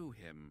 slew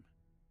him.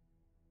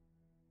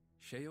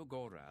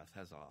 Sheogorath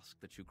has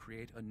asked that you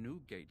create a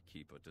new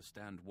Gatekeeper to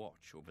stand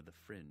watch over the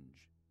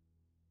Fringe.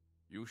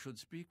 You should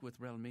speak with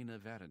Relmina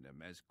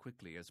Verenum as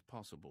quickly as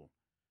possible.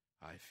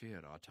 I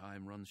fear our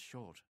time runs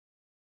short.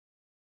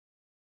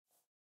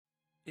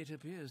 It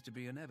appears to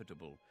be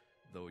inevitable,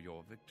 though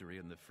your victory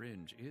in the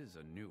Fringe is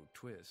a new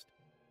twist.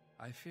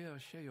 I fear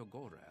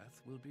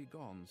Sheogorath will be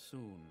gone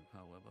soon,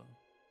 however.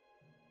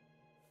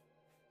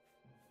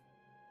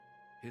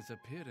 His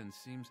appearance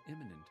seems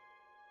imminent.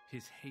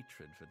 His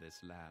hatred for this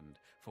land,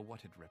 for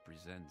what it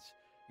represents,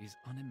 is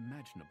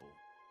unimaginable.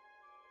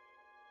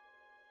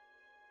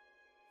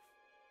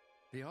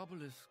 The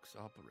obelisks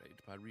operate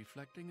by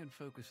reflecting and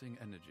focusing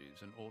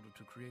energies in order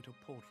to create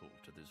a portal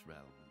to this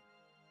realm.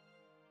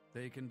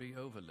 They can be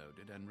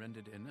overloaded and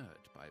rendered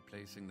inert by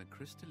placing the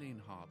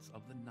crystalline hearts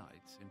of the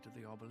knights into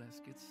the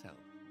obelisk itself.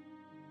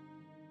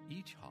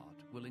 Each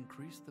heart will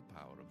increase the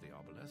power of the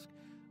obelisk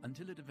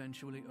until it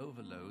eventually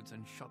overloads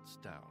and shuts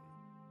down,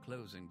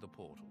 closing the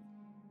portal.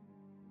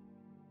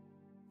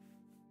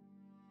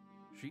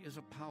 She is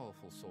a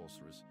powerful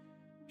sorceress.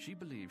 She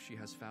believes she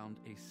has found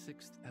a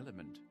sixth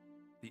element,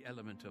 the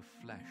element of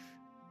flesh.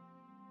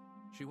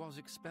 She was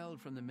expelled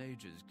from the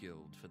Mages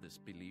Guild for this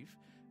belief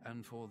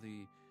and for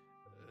the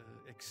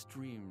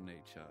extreme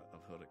nature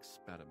of her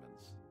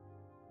experiments.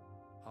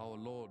 Our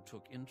Lord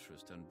took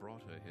interest and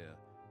brought her here,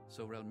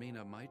 so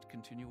Relmina might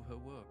continue her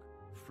work,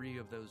 free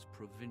of those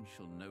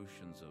provincial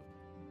notions of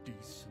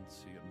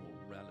decency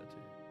and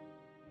morality.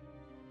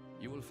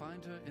 You will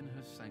find her in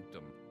her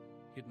sanctum,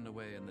 hidden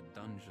away in the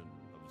dungeon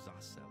of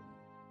Zassel.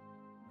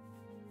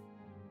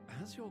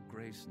 Has your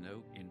grace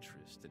no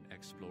interest in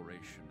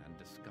exploration and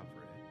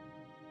discovery?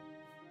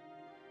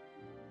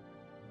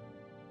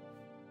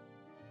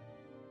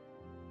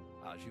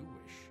 As you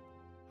wish.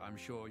 I'm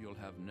sure you'll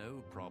have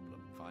no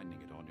problem finding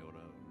it on your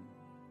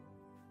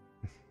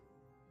own.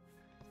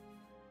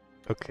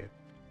 Okay.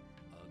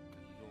 A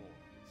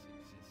glorious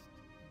existence.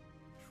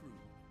 True.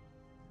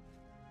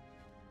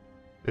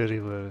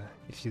 Very well,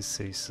 if you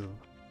say so.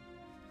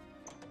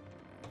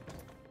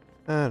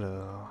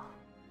 Alors...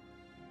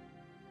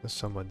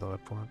 C'est à moi dans la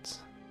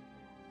pointe.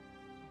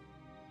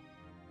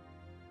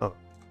 Oh.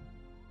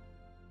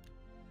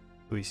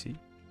 Ou ici.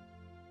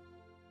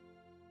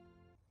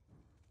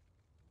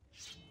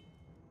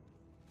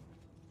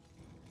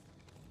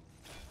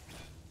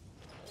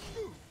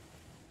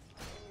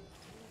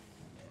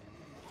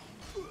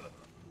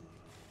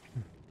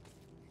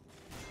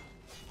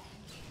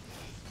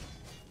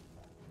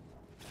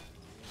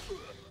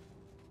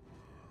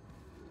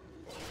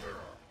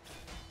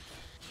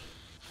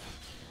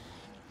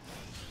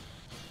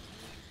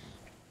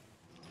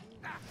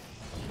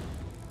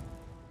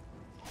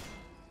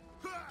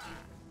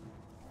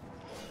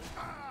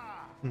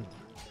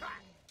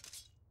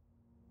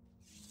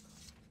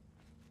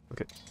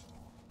 Ok.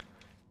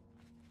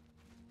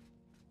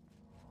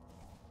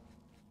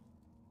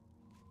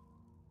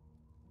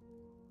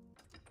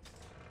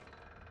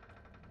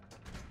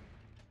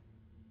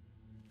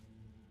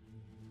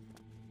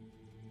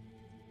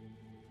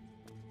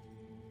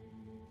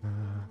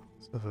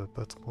 Ça va,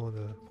 pas trop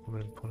de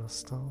problème pour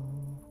l'instant.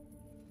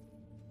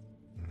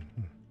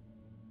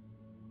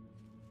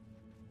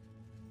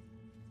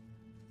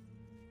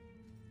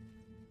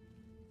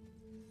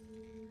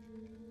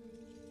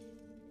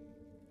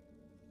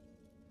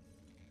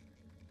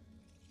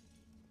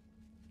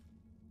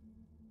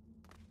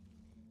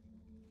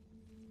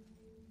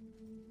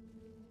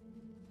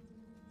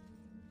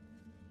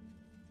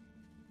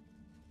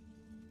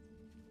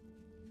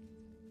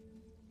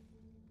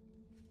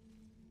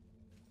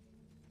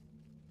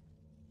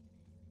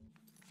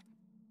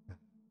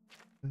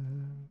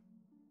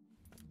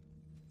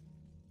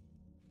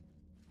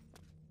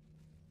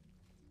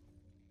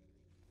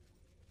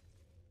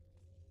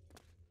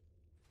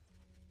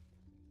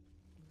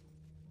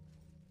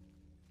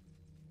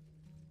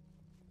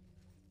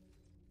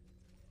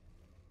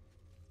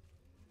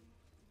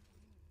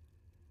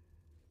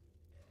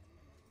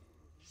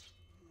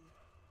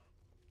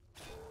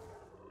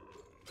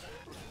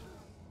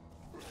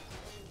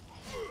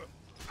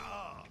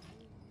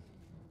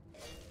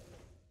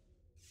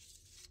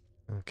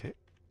 Ok.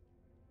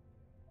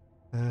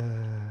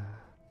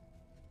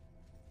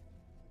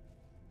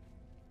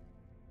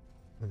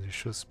 On a des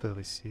choses par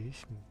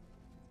ici.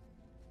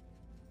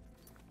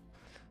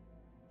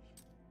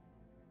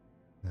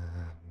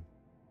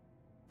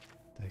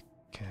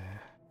 Tac.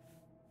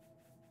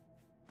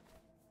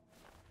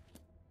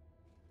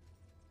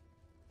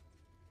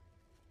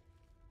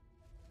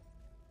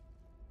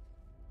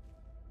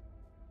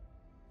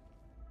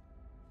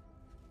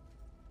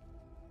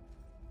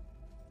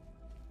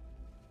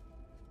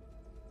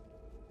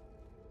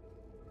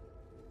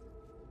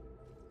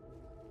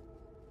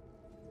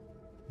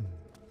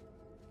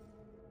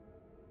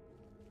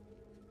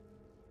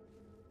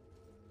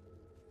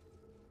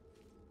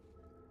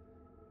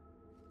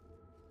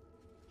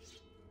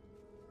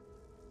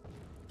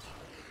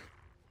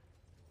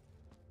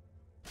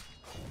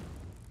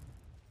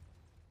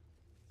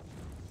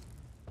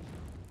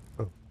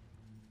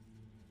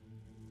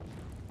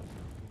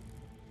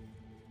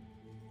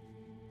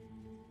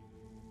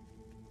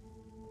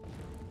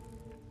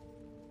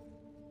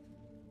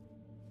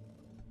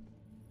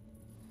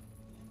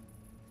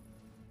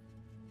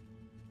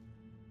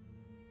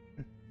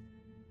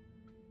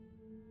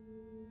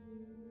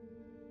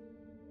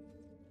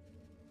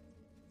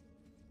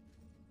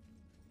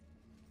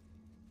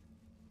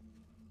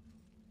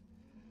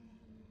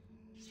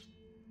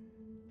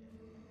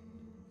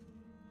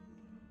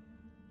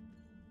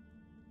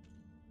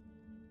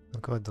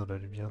 encore être dans la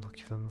lumière, donc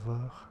il va me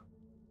voir.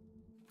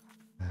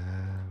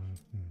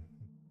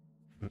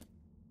 Hmm.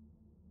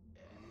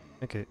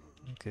 Ok,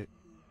 ok.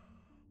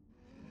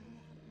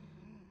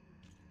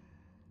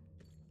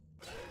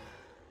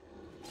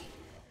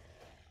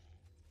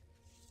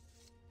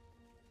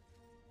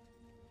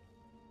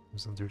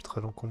 Besoin d'ultra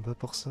long combat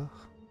pour ça.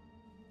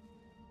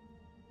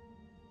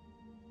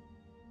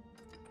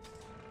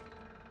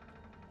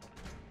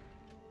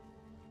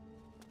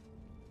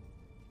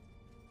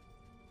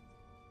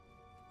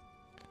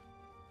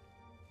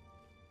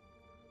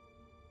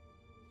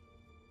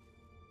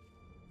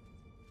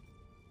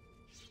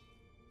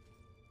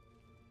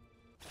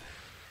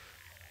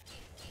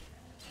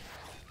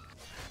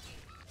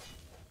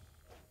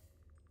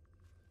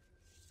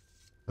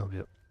 Non,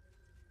 bien.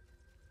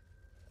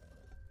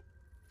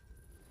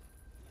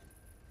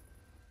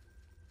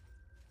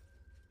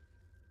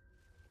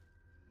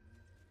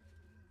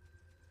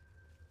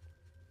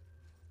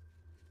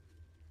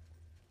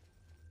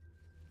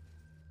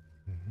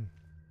 Mhm.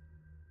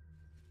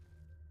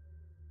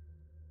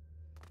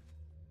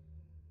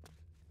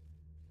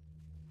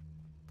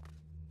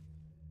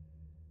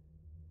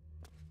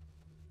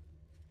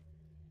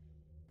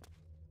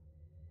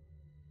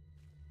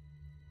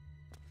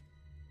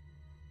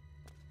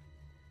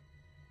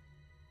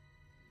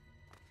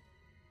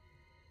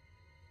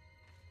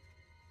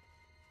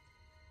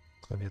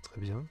 Très bien,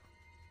 très bien.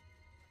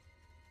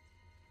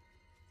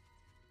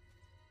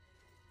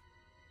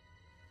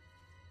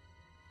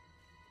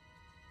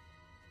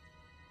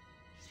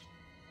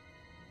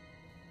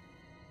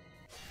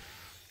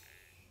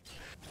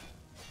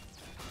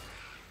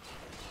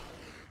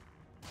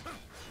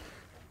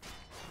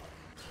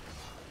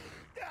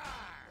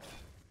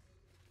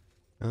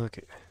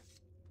 Ok.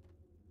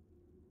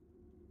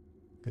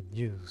 Good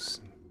news.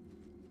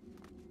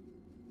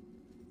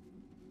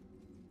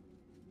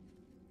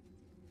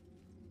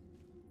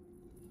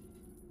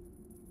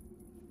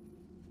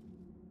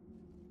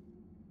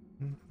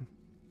 Mhm.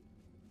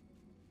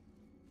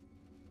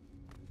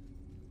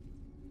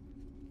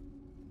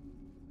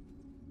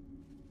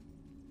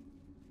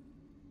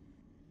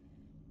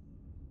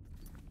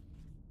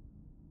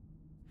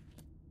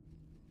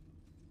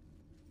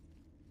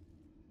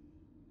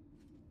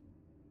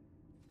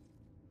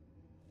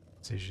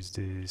 C'est juste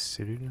des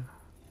cellules.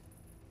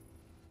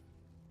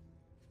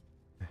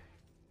 Ouais.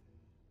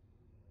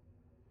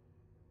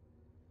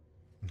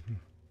 Mhm.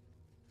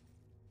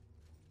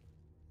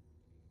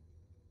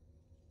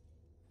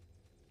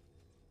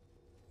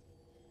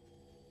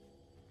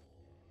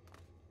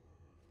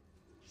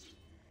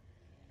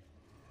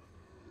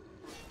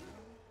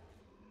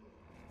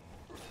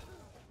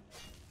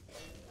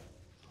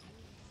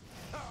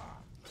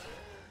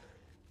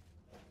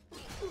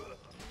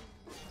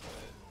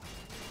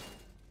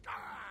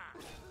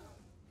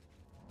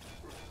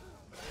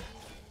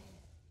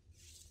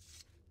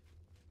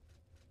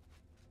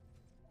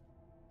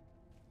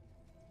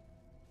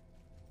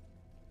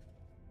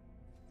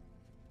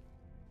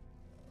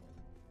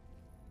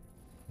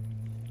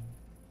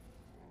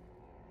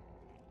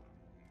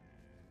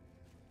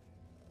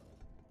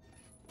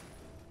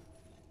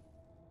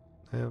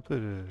 Et on peut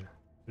le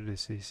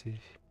laisser ici.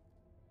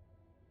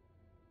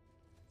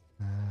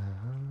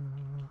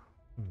 Hmm.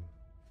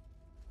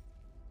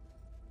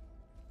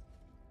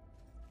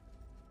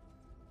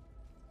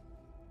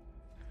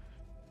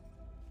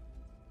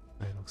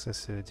 Ouais, donc ça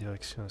c'est la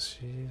direction à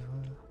suivre.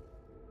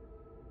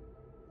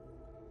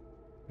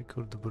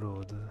 Recall the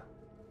Blood.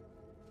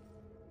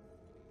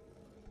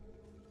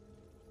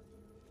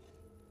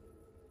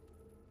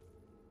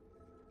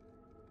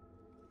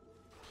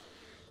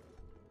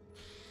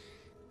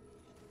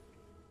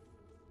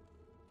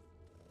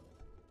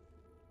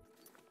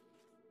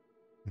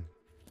 Hmm.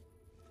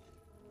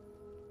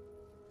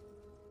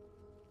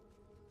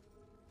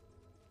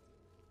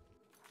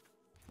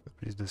 Un peu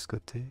plus de ce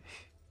côté.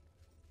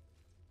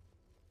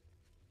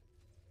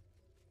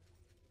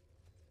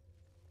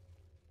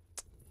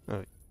 Ah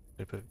oui,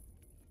 j'ai pas vu.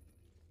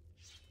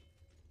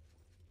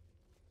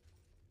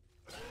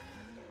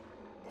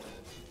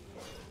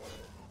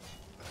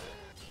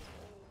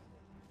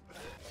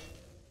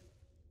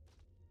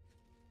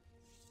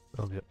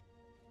 Ah bien.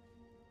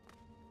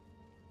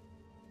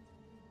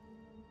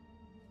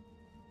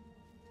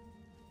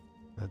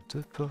 On a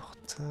deux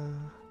portes.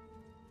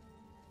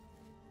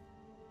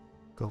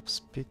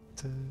 Corpse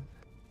Pit.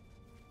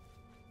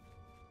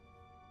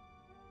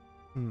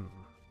 Hmm.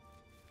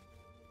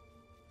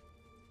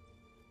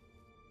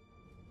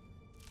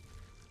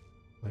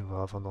 On va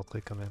voir avant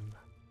d'entrer quand même.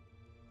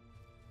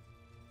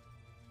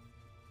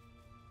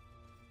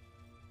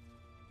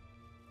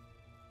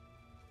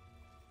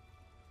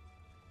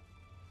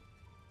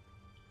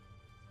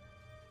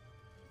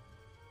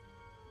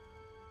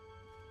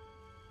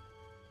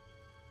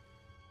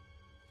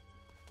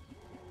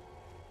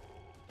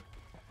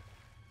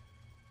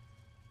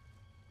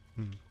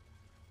 Hmm.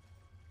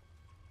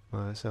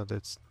 Ouais, ça a l'air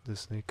d'être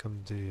dessiné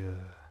comme des...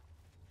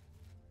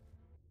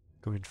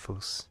 comme une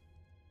fosse.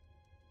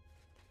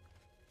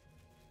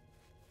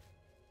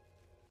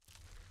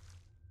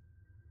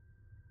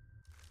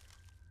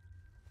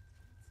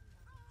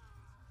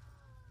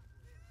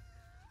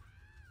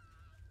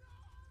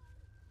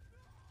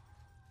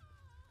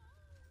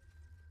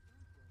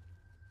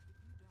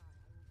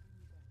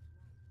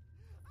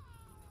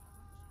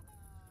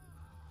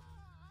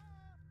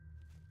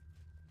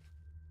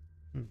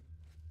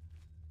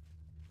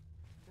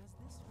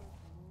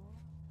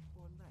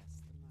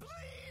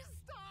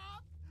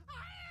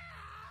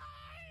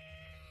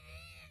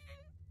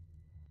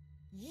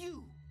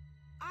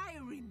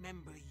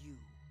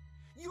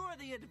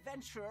 the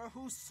adventurer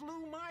who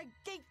slew my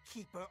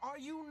gatekeeper, are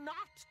you not?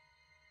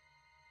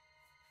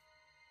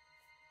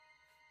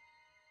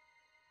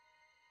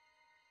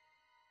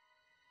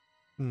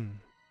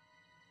 Am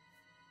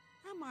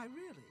I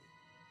really?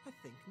 I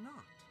think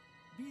not.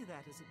 Be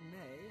that as it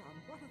may, on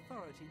what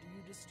authority do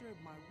you disturb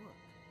my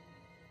work?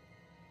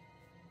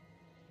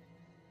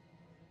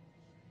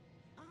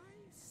 I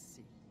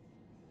see.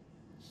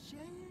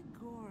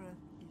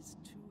 Sheogorath is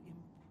too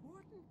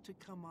important to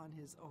come on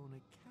his own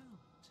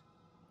account.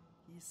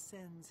 He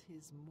sends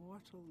his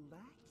mortal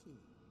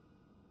lackey.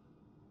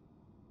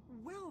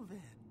 Well then,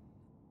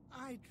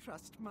 I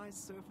trust my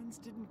servants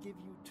didn't give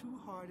you too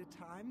hard a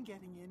time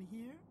getting in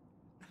here?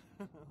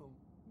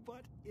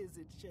 What is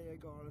it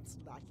Sheogorath's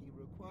lackey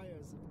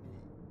requires of me?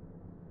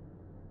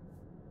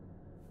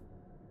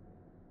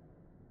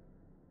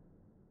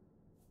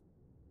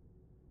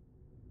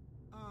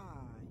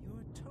 Ah,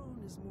 your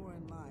tone is more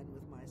in line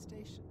with my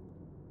station.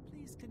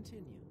 Please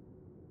continue.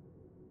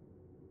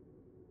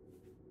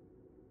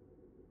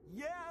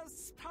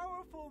 Yes,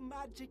 powerful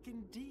magic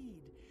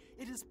indeed.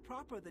 It is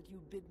proper that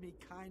you bid me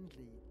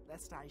kindly,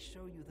 lest I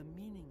show you the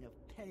meaning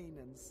of pain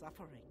and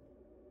suffering.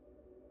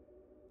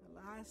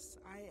 Alas,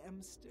 I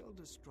am still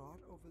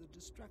distraught over the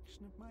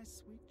destruction of my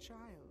sweet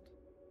child.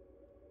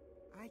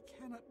 I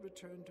cannot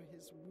return to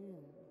his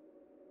womb.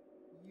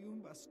 You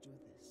must do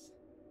this.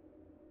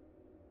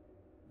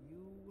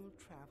 You will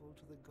travel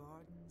to the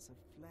gardens of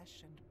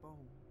flesh and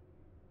bone.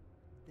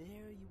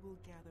 There you will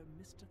gather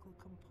mystical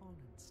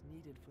components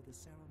needed for the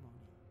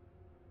ceremony.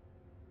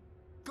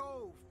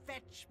 Go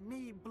fetch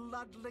me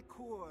blood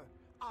liqueur,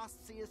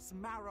 osseous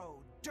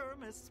marrow,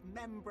 dermis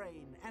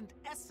membrane, and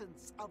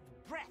essence of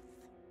breath.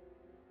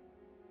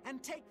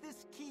 And take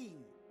this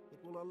key.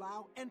 It will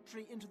allow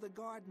entry into the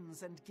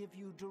gardens and give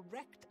you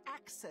direct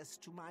access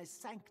to my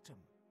sanctum.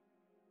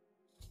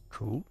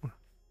 Cool.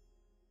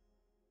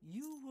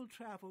 You will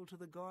travel to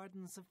the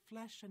gardens of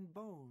flesh and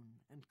bone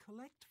and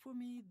collect for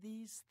me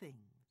these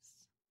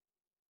things: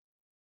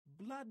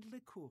 blood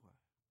liqueur,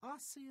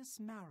 osseous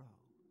marrow,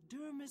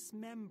 dermis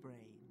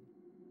membrane,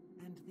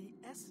 and the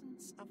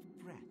essence of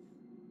breath.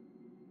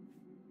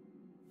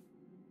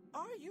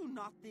 Are you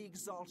not the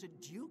exalted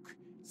Duke,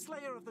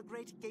 slayer of the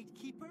great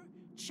Gatekeeper,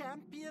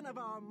 champion of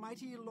our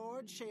mighty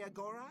lord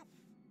Sheogorath?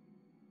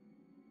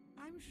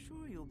 I'm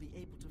sure you'll be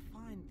able to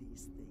find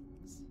these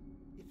things.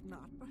 If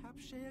not,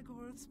 perhaps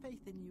Sheogorath's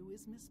faith in you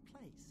is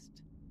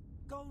misplaced.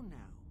 Go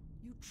now.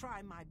 You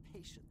try my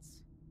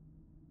patience.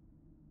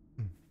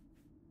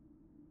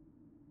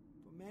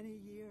 For many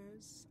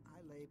years,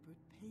 I labored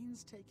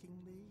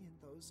painstakingly in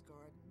those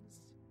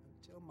gardens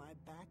until my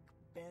back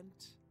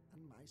bent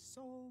and my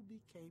soul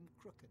became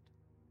crooked.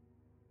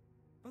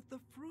 But the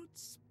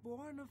fruits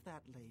born of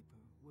that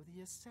labor were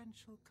the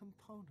essential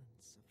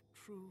components of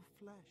true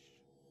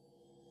flesh.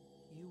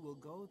 You will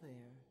go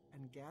there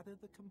and gather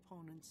the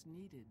components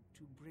needed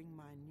to bring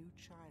my new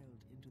child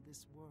into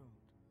this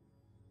world.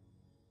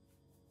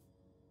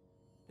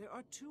 There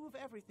are 2 of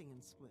everything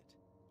in Split.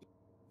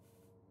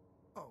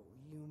 Oh,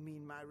 you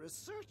mean my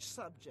research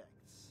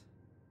subjects?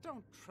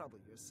 Don't trouble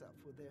yourself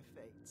with their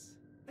fates.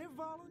 They're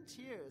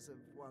volunteers of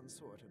one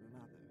sort or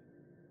another.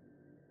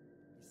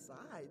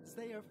 Besides,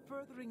 they are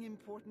furthering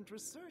important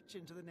research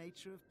into the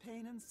nature of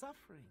pain and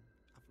suffering,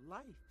 of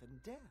life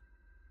and death.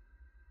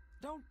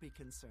 Don't be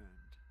concerned.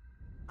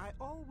 I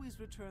always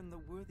return the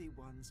worthy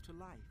ones to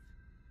life.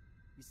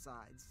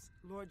 Besides,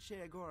 Lord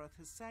Sheogorath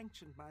has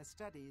sanctioned my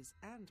studies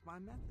and my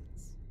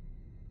methods.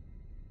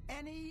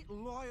 Any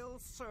loyal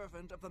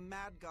servant of the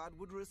Mad God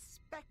would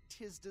respect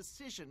his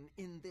decision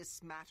in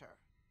this matter.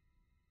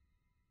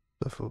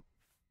 Pas faux.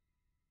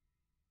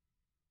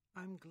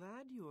 I'm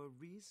glad you are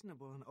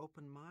reasonable and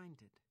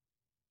open-minded.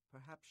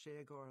 Perhaps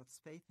Sheogorath's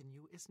faith in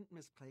you isn't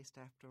misplaced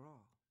after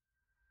all.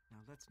 Now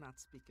let's not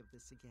speak of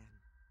this again.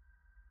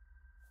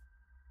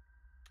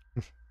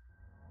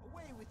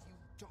 Away with you,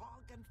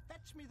 dog, and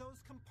fetch me those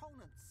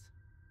components.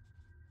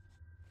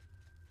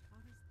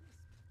 What is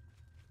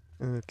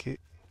this? Ok.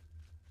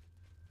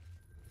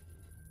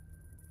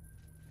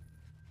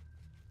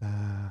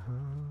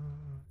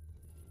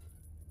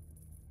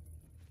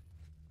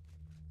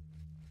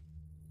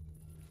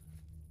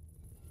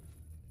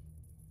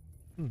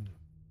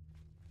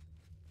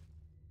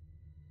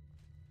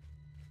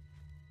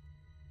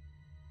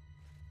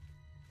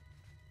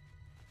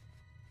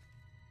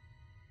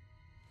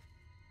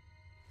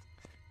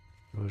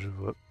 Bon, je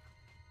vois.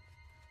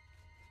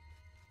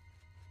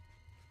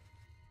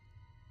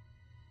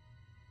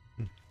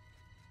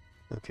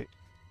 Ok.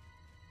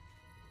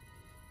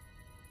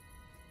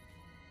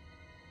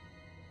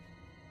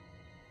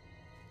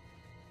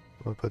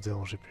 On va pas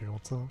déranger plus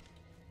longtemps.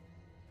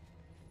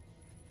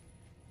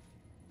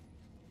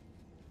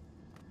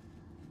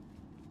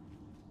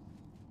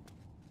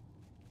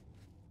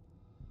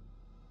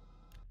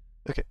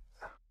 Ok.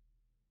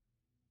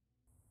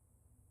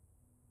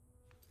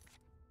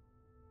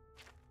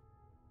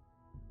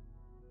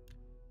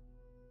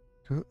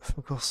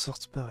 Faut qu'on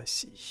ressorte par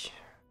ici.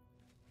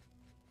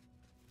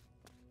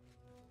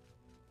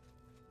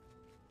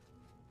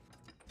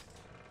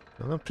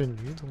 On est en pleine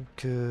nuit, donc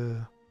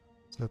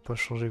ça n'a pas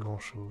changé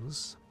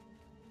grand-chose.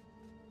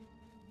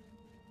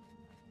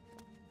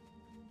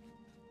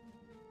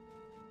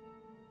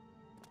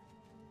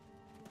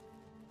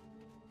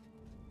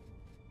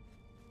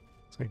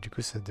 C'est vrai que du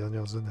coup, c'est la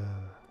dernière zone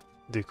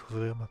à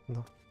découvrir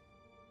maintenant.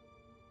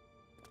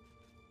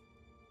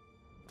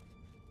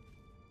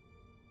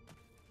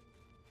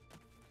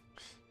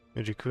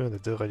 Et du coup, on a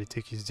deux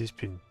réalités qui se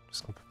disputent,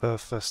 parce qu'on peut pas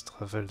fast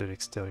travel de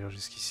l'extérieur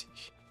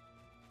jusqu'ici.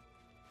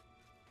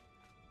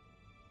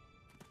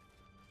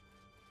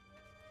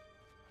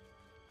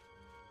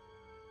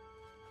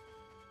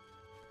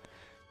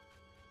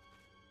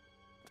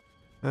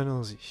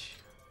 Allons-y.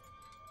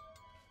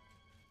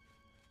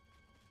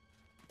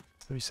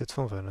 Ah oui, cette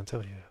fois on va à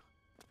l'intérieur.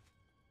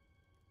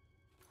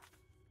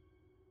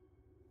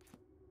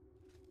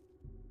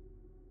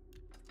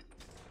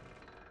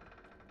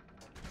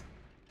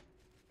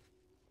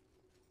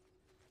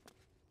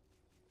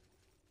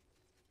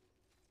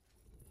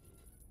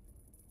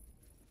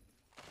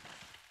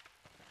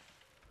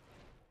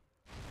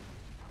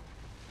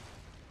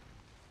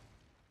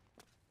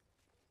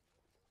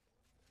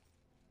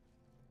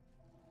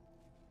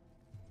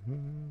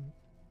 Hmm.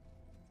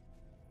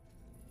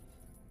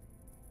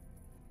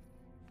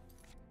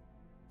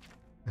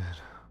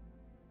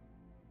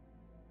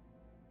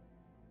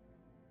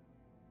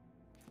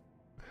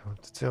 On va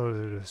peut-être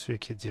faire celui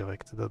qui est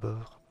direct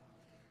d'abord.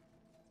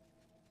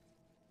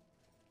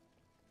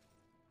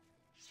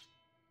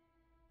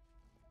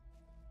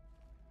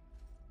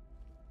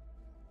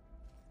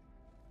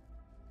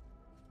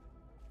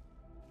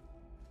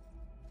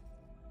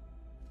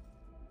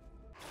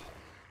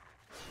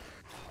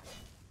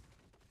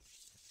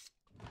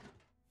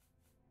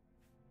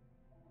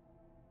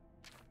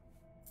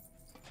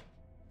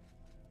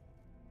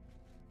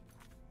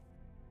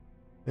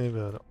 Et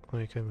ben non, on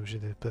est quand même obligé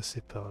de passer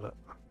par là.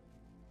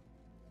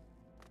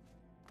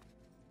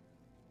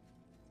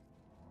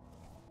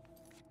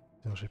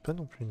 Alors j'ai pas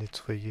non plus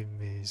nettoyé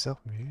mes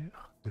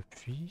armures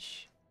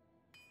depuis.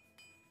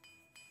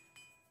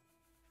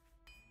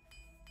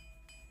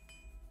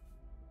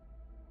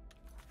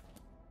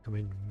 Comme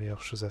une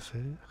meilleure chose à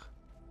faire.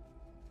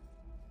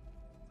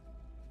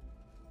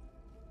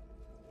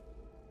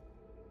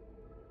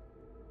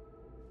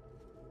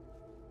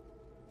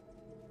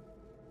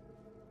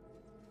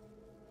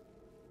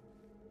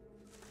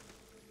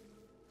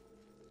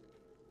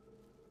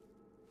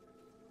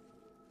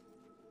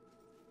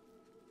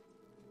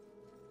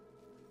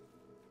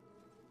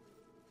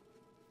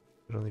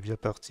 J'en ai bien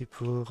parti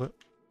pour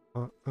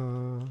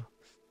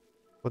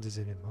pour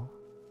des éléments.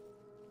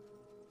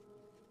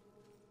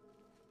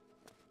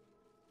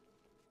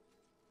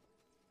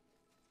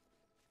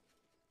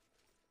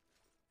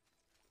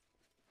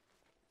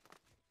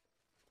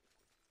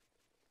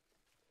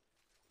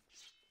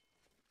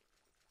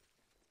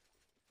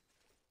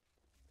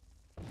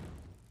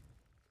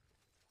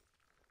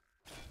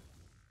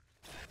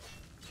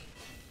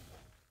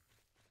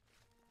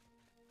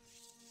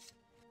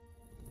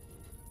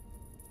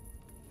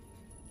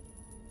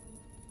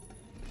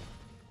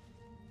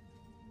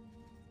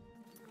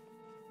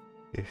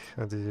 Et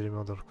un des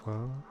éléments dans le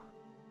coin.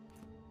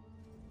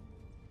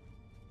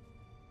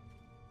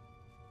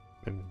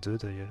 Même deux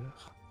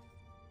d'ailleurs.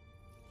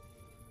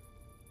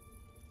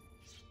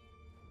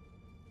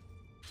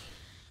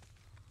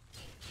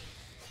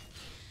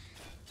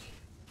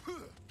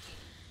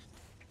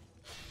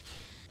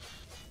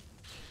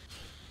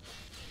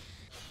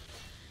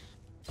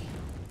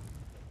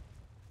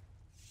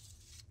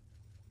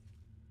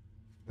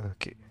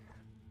 Ok.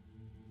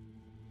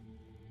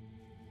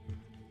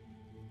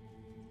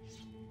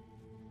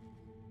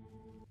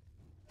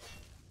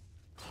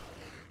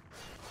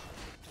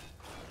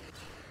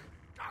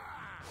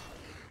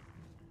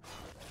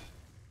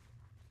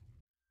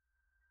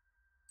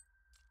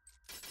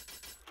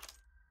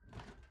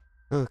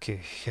 Ok.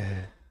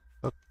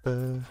 Hop.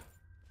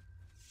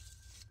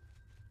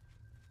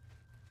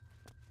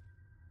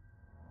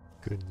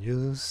 Good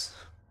news.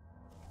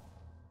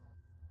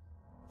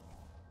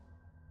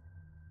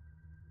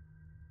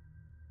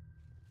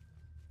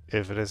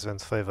 If less than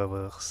 5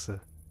 hours.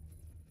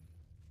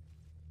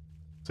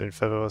 So in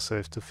 5 hours I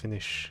have to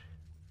finish.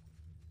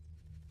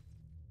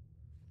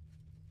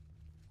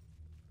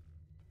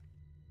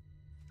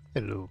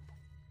 Hello.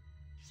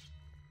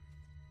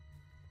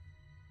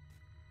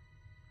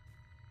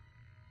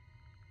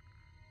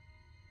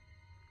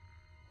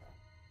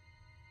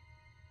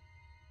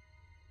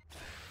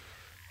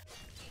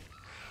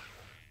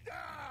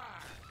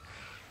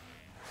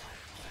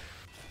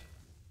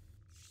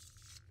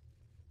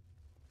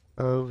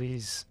 How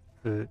is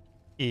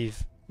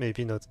Eve,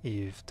 maybe not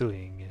Eve,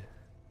 doing?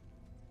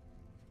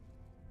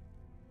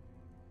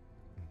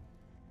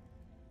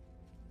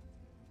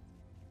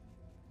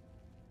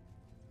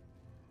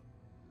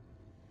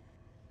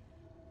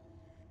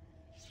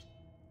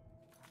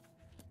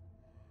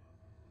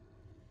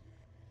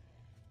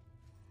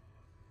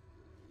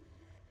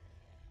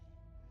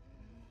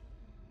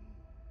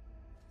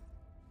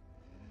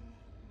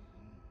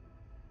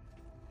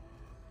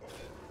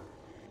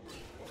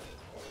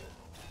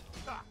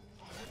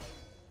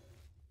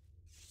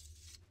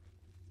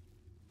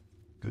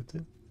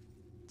 Good.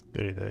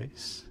 Very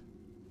nice.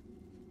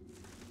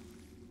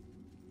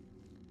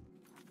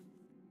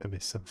 I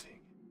missed something.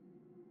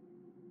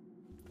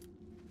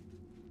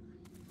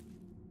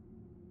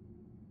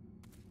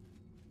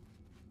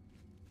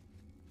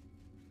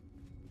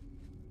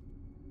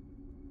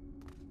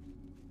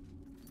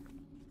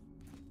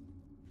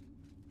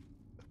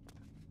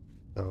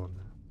 Oh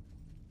no.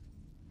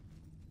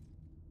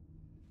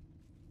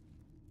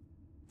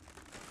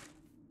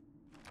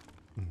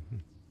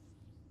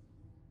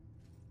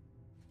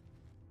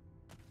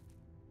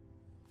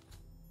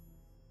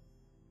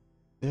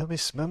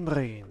 Dermis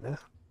membrane.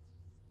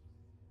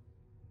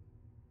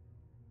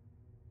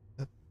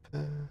 Hop.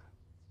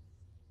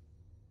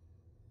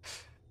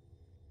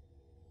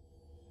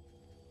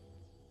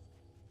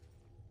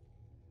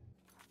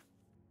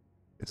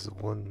 There's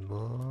one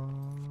more.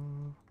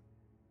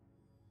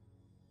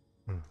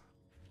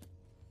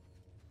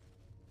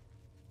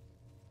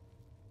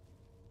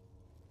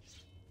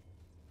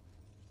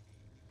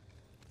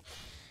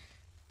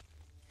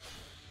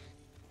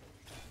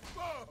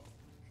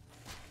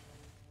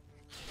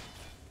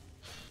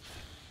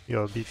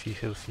 You're beefy,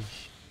 healthy.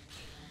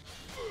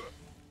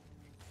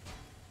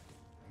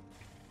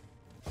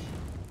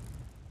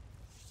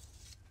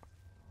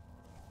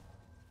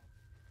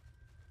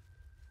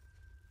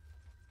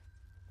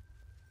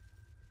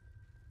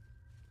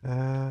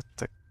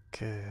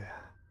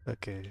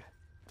 Okay.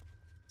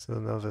 So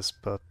now there's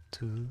part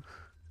 2.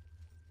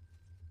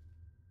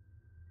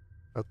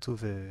 Part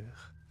ouvert.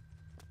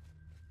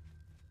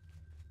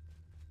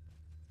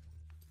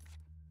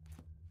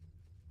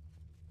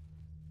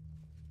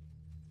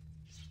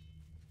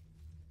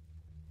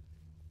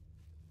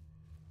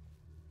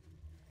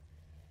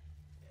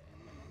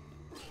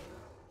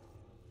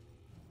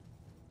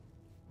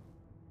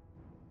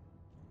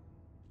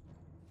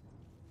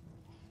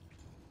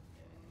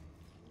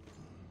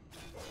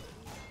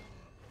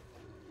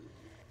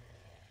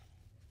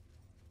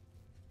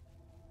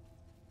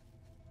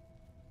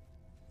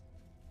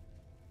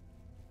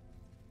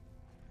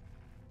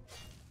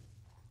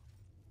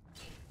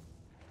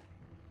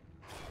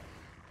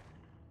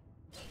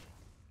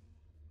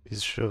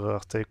 These sure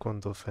are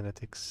Taekwondo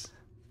fanatics.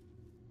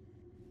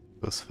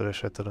 Those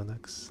fresh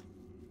Athlonics.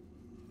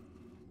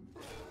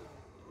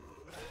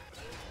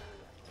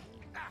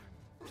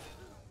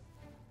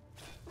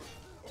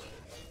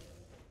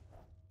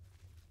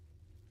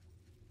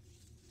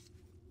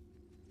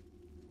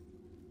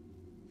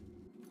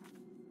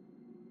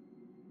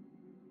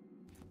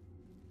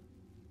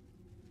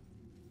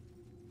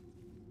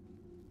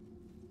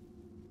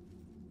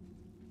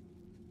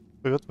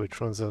 Forgot which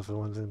ones are the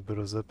ones that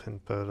blows up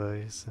and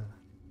paralyze.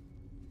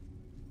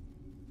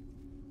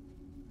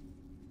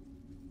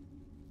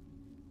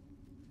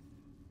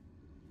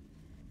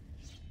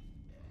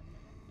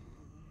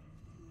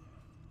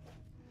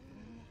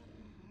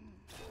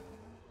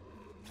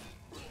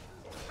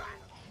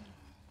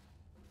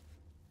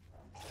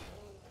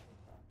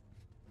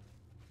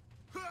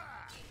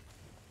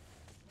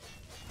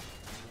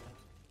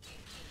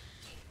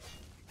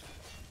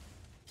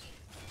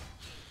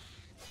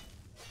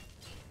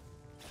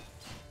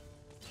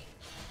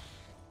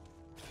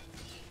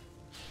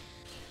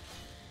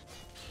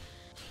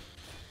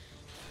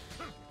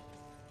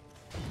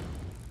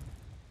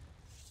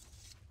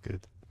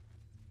 Good.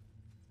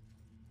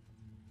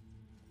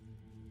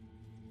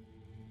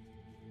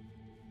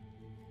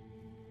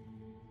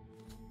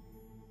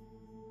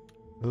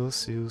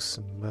 Osius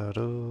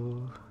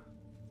Maro.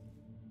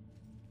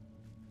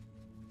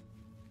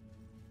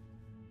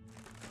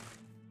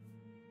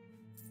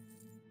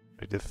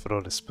 Ready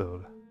for the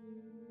spell.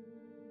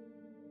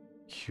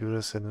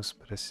 Curious Anus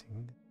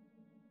pressing.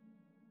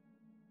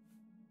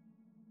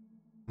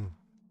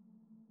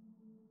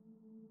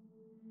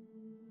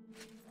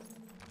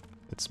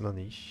 It's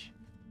money.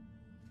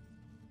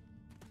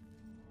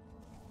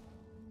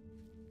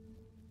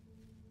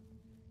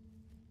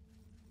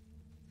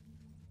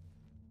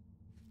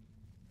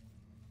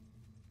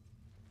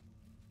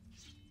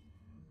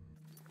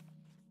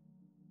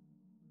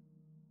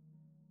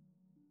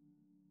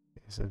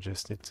 So I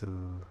just need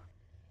to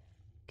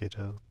get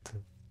out.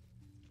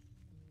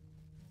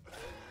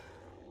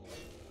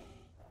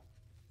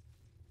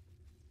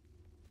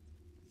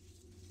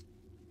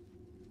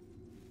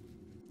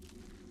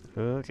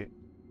 Okay.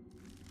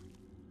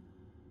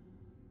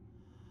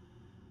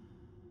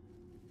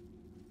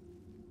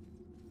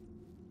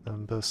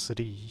 Number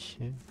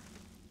 3.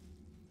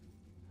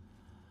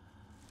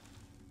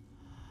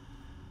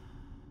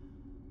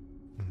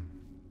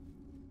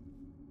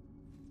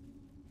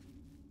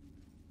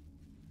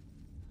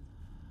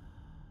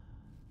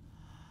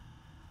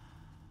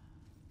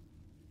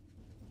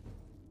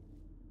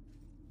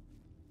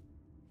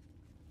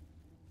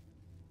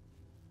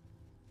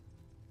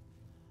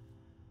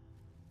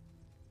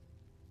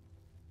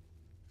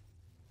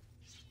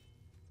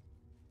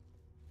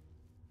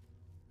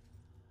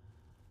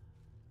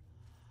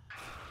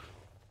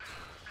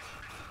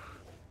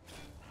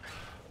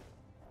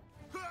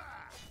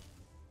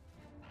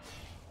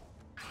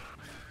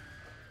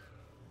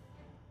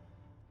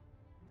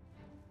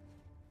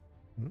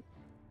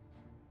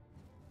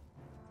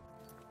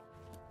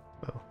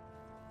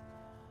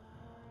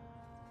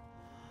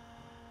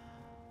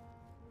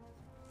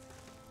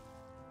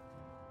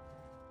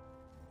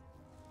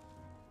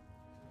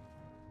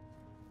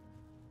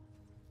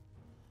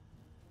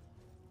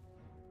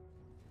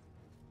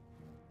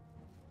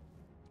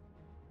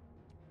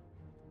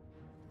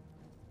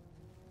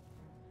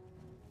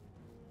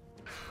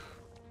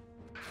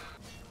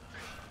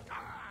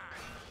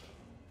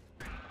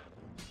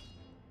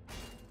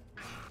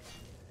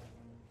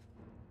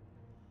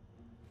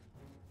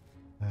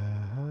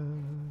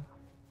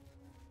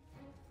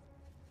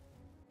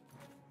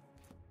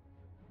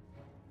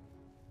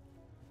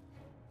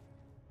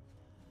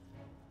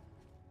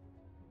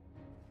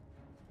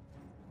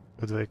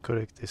 How do I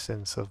collect the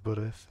sense of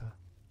breath?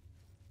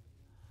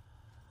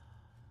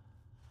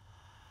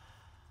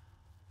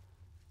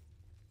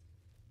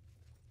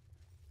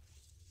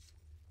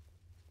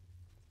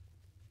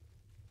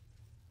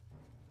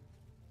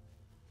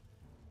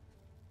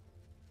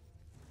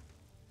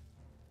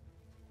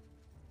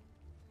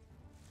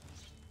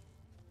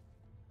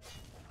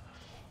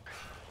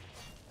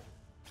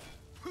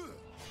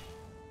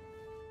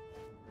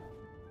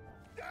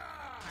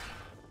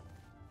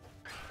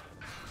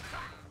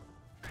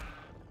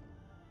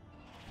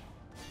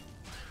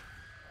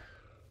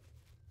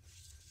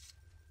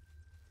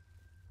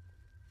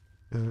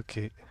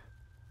 Okay.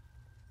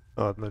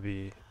 Oh, it might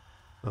be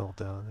more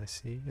down, I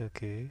see.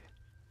 Okay.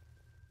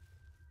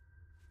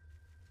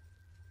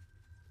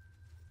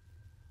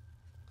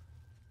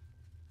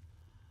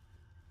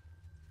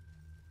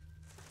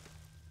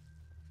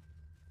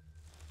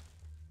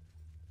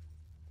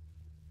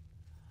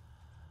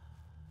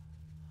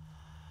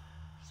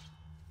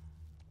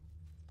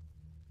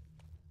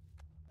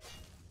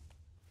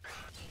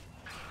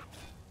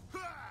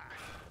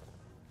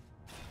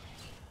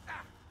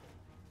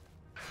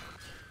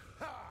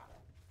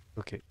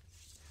 Okay.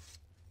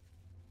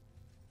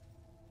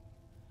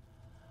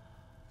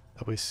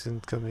 Are we soon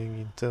coming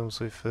in terms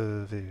with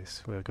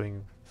this? We're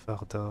going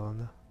far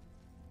down.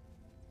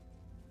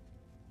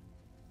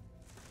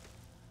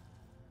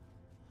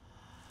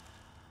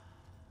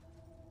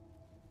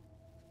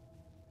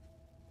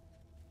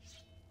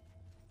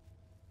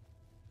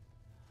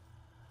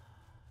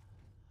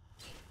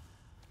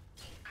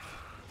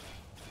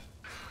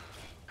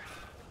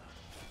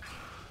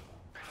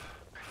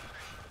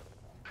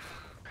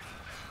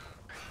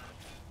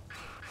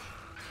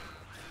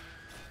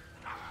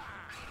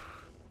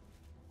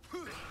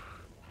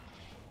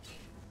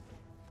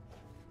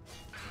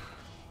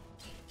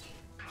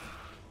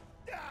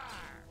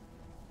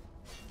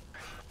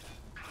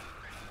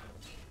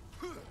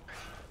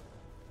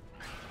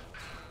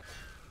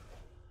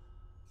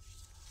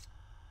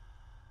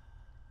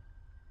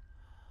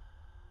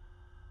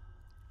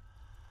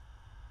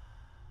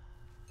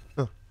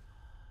 Oh.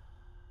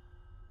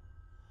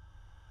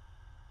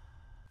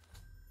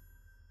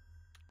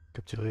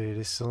 Capturer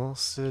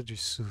l'essence du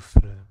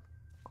souffle.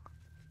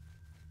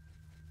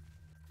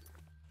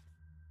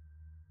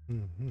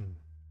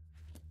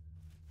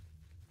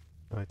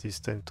 Alright,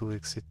 it's time to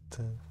exit.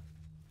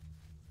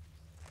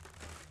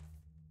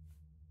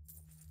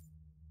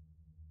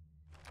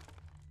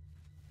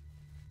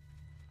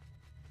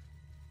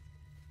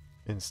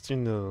 And still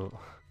no...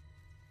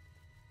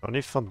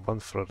 Only found one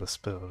Flora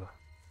spell.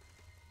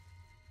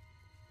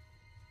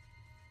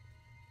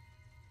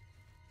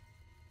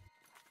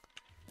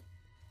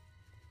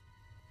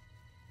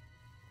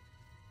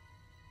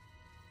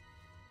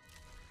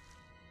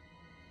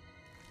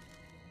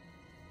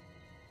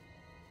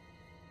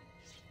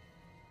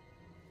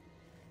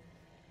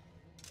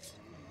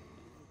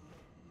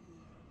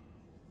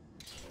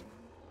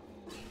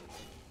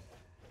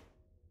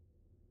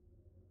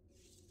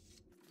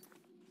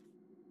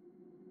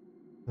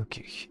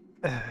 Okay.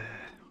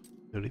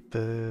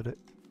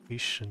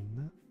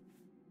 Reparation.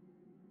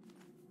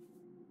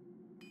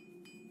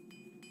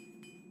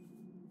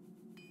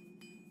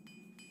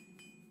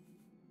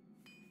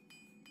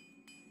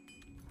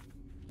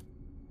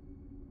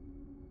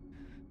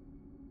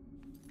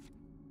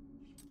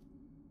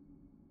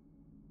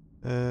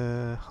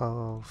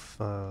 How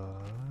far?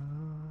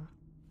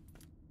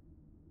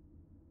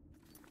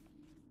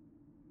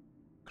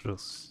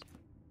 Close.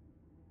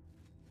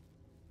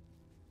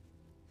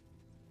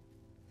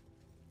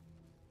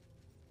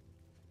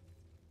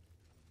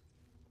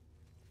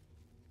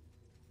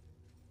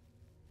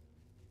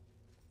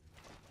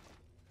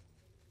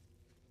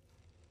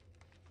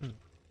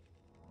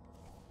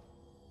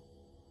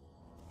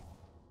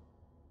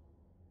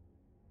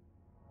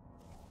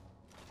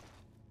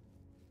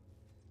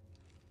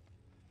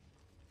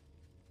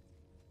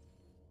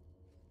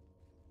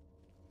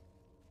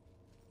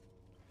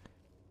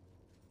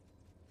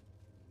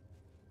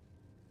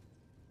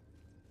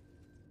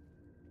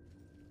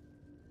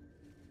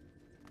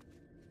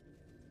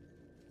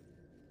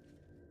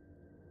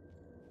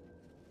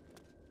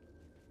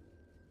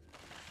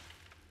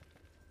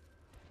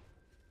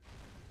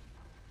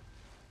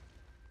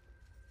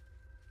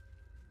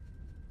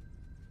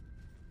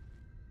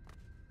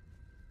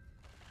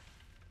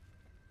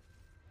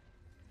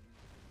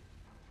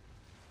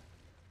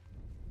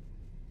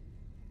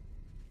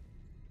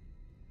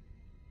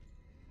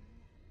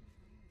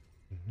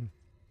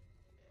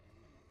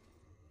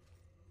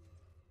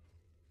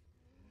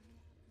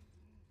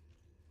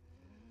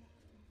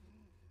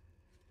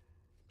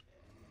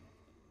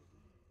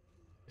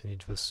 I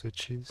need those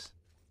switches.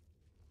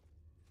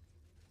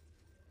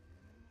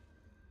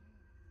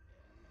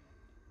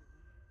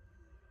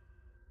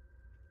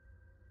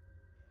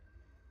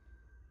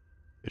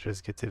 We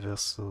just get ever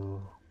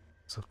so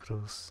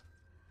close.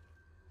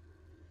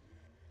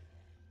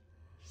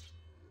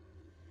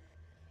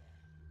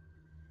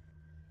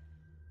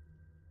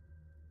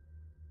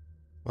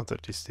 Well,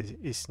 at least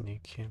is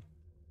sneaky.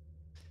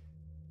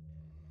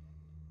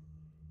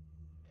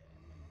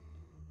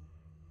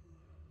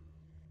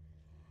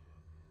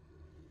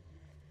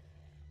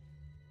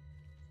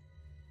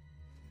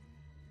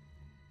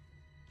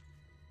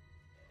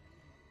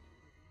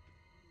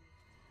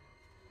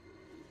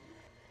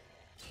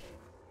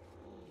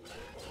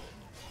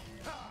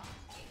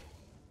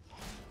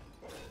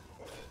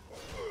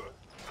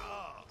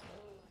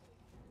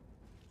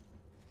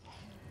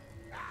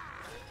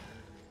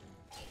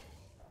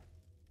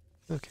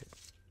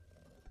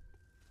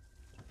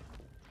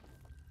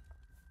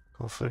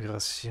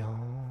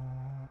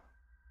 Conflagration.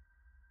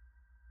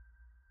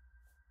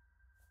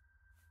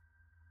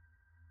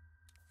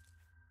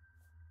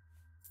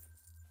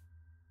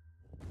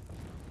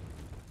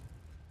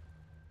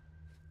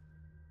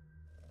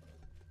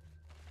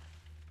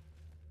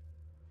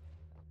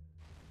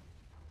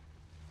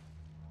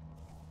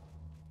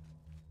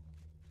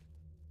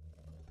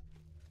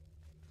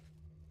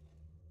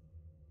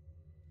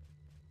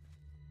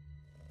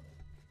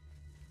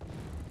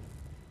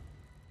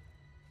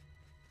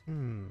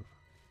 Hmm.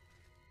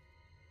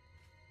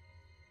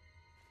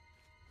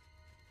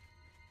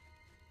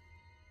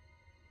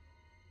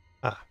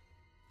 Ah.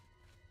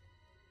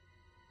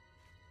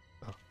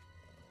 Oh.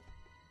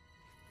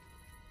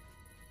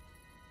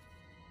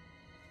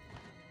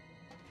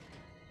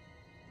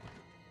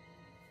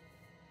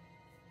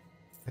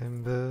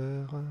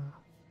 Ember.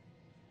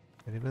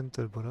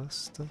 Elemental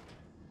Blast.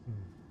 Hmm.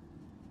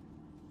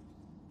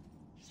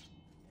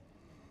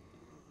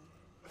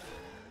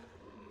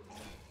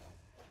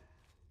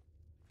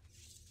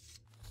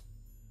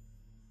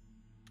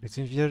 C'est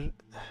une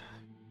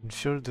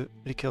fiole de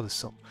liqueur de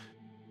sang.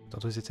 Dans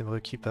deux items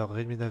requis par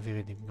Redmina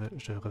Verinim,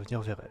 je vais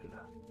revenir vers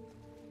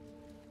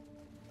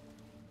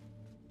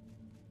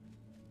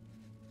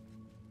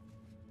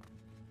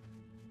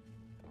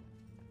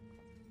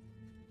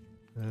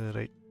elle.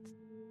 Right.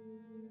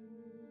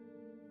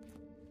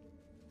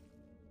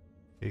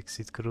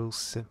 Exit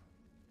close.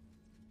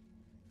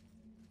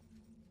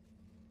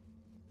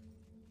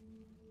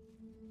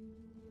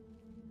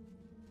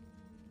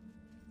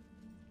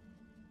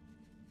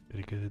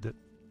 Very good.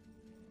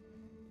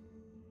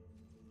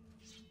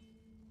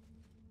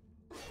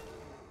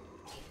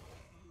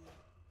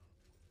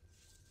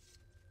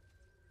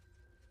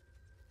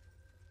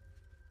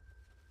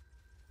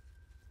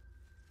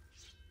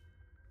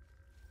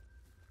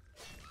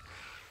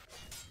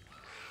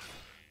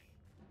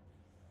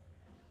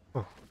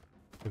 Oh,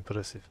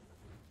 impressive.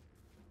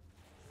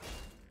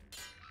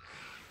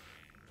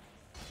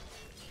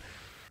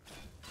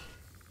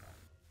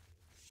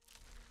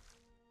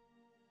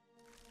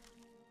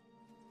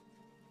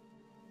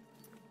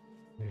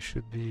 They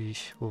should be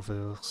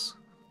over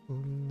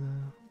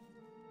soon.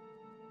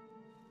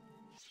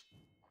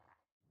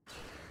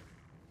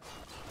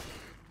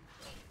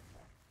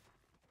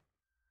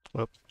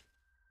 Hop.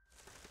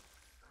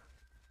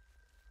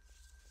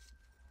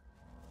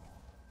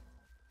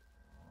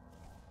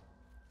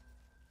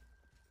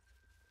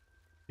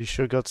 He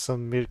sure got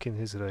some milk in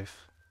his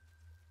life.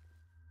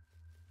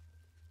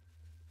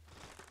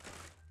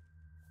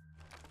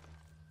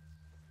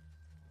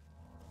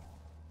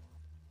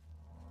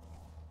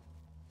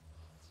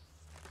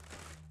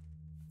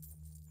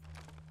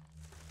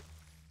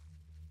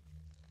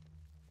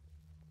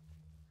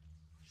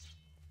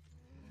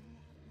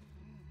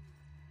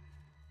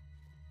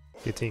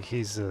 Eating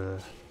his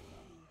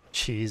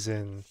cheese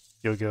and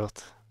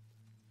yogurt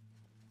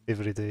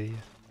every day.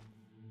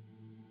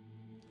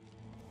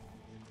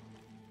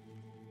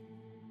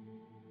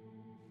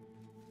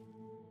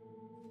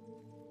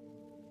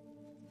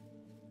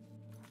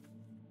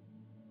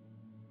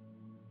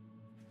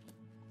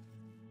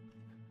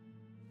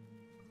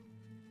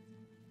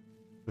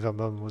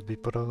 Vermon would be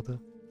proud.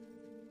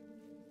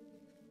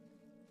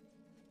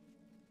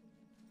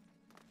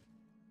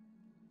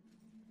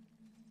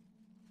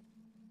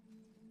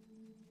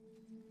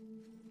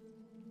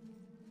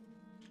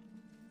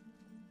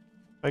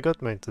 I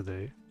got mine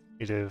today.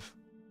 It have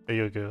a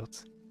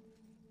yogurt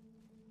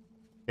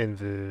and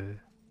the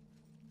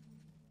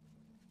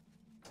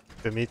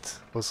meat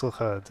also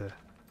had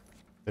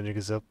an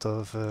excerpt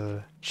of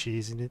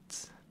cheese in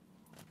it.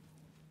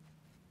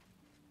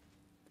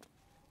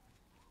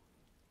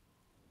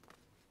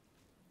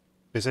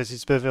 Besides,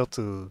 it's better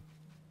to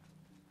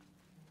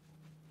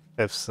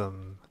have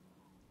some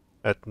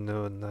at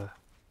noon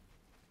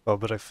for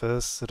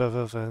breakfast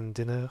rather than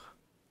dinner.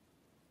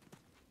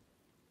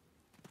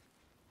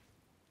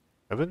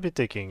 I would be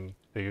taking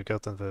the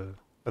yogurt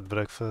at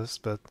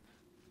breakfast, but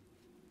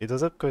it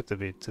does help quite a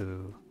bit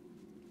to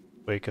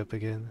wake up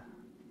again.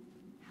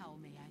 How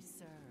may I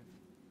serve?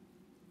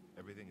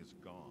 Everything is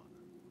gone.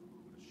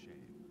 What a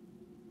shame.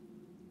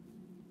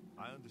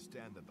 I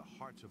understand that the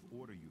Hearts of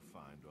Order you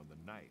find on the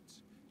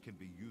Knights can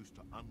be used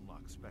to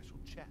unlock special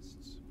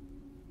chests.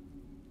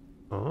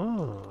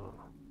 Oh,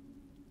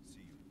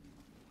 See you.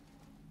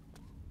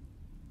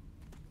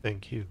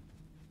 thank you.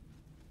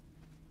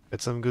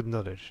 That's some good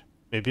knowledge.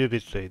 Maybe a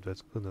bit late,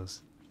 but who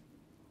knows.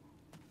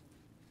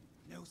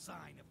 No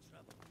sign of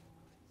trouble.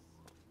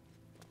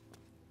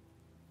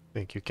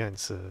 Thank you, kind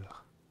sir.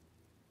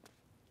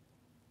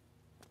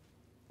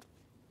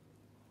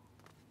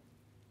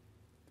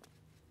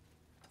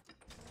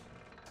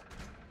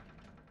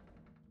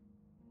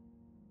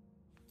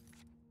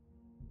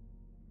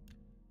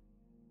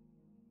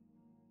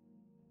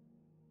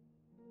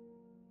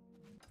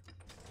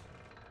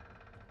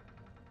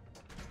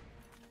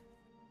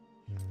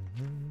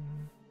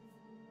 Mhm.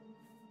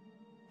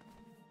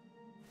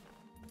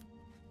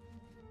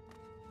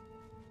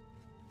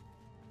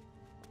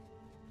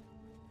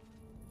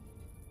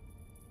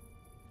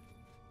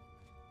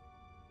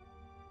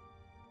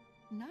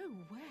 No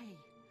way.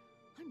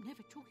 I'm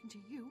never talking to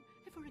you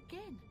ever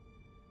again.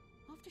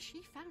 After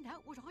she found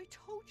out what I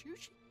told you,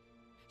 she...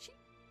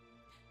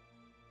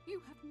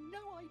 You have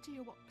no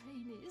idea what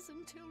pain is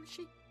until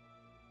she...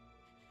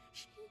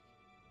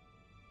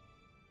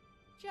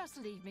 Just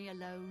leave me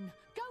alone.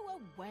 Go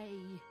away.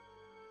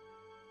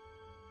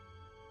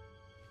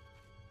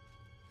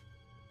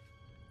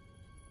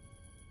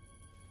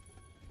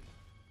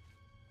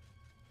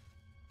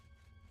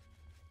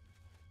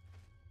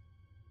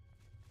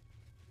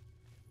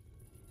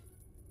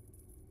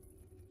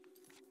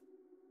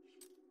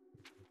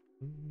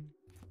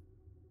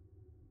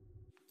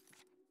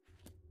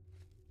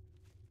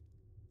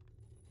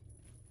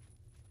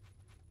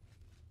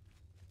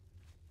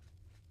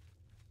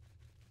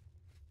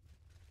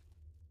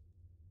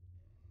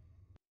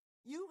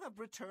 You have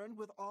returned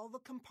with all the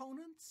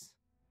components?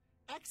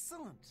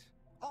 Excellent.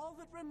 All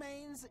that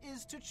remains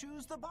is to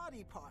choose the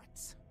body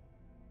parts.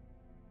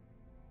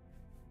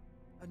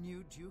 A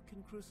new Duke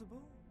and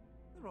Crucible?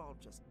 They're all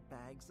just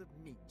bags of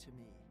meat to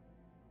me.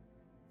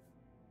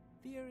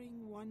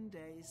 Fearing one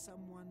day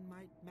someone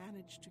might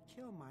manage to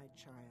kill my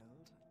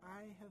child,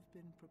 I have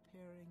been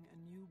preparing a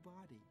new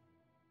body.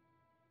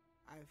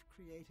 I've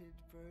created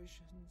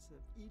versions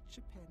of each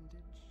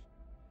appendage.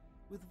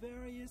 With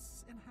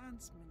various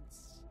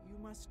enhancements, you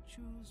must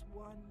choose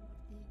one of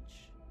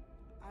each.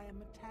 I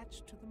am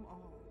attached to them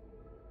all.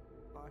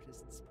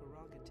 Artist's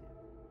prerogative.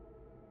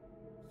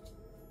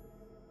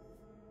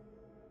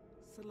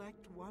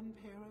 Select one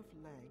pair of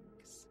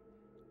legs,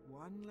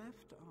 one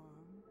left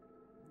arm,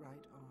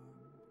 right arm,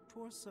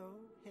 torso,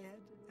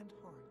 head, and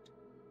heart.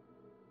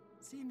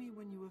 See me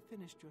when you have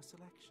finished your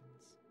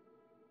selections.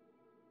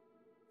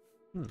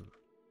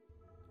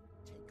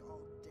 Take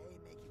all day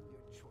making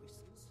your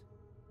choices.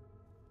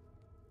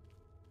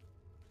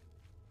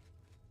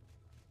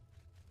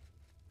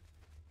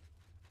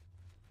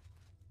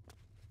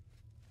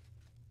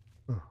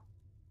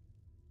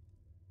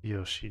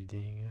 Ear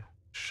shielding,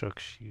 shock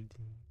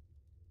shielding.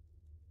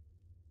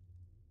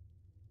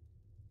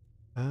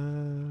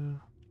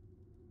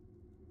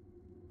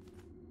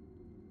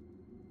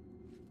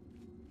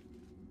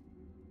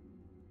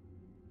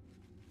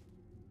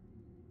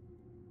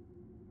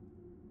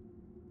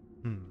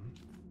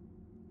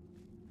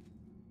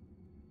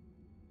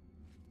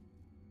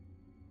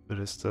 The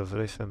rest of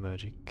life and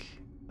magic.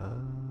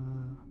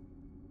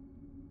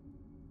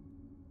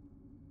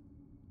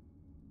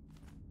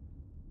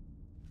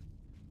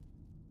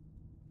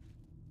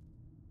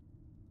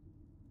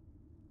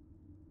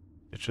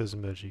 I chose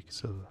magic,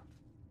 so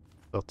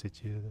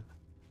fortitude.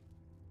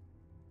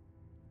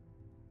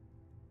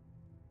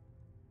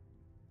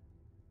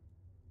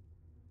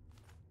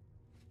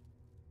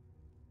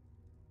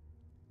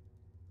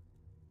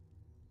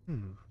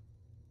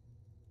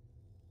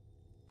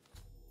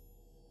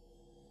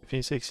 J'ai fini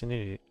de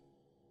sélectionner les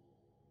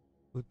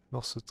autres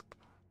morceaux de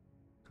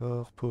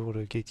corps pour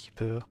le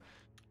Gatekeeper.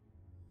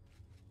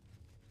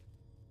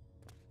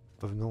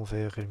 Revenons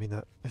vers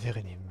Elmina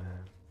Verenim.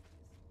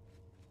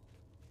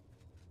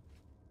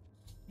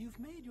 You've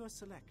made your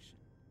selection.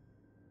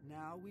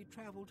 Now we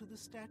travel to the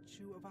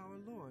statue of our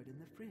Lord in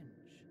the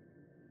Fringe.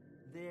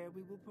 There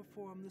we will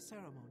perform the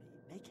ceremony.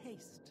 Make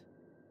haste.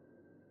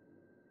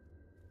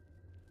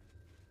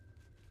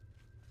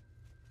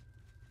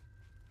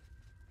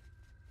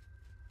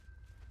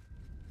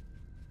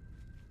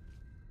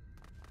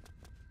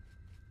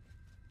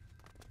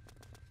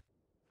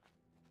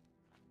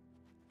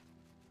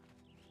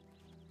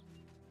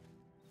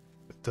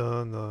 The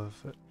dawn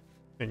of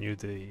a new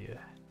day.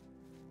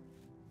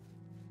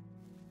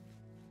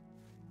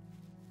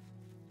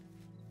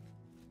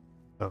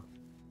 Oh.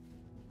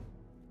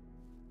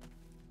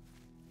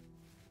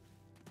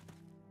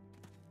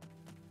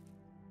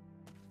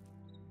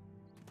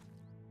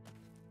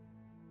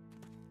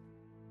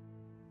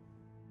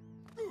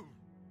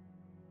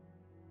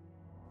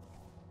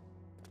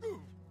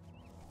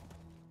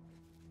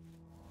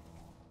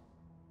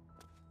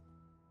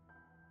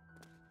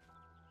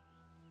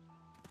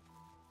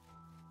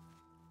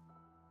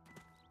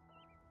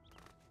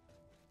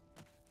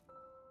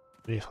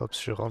 Really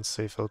hopes you aren't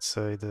safe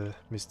outside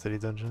Mystery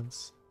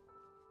Dungeons.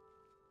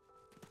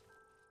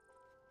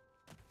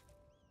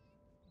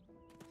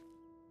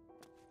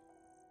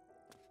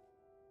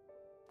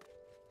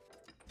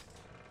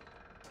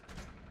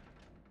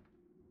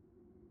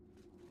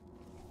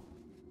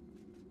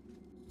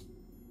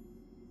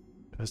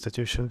 La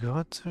statue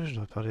Shogrotte, je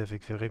dois parler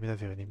avec Veremina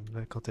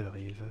Verenim quand elle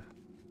arrive.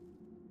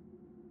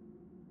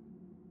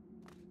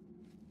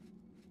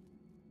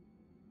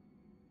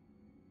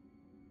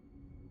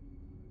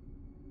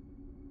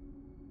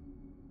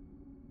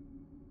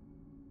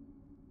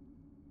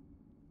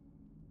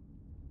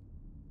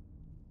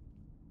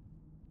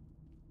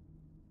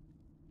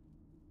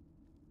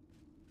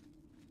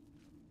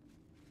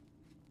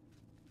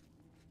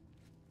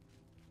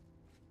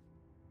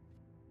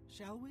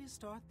 Shall we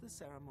start the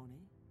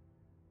ceremony?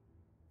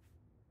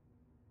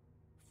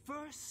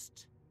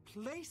 First,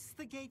 place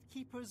the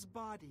Gatekeeper's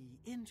body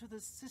into the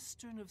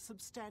cistern of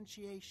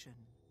substantiation.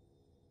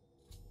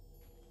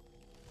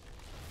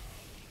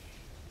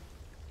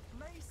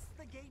 Place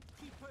the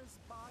Gatekeeper's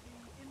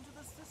body into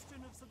the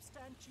cistern of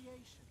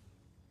substantiation.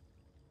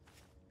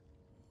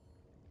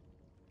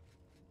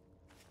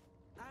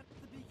 At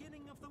the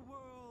beginning of the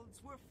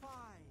worlds were 5.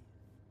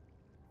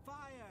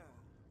 Fire,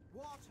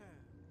 water,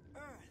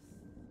 earth,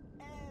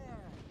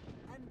 air,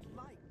 and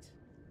light.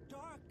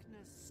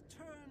 Darkness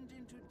turned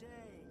into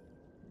day.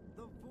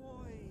 The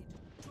void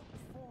took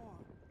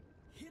form.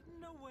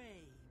 Hidden away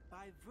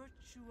by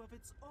virtue of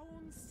its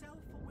own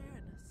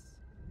self-awareness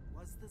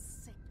was the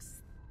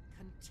 6th,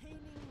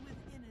 containing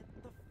within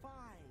it the 5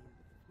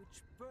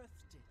 which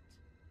birthed it.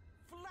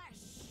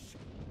 Flesh!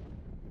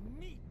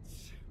 Meat!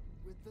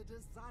 With the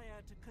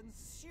desire to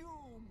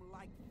consume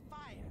like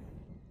fire.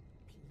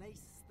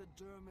 Place the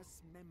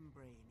dermis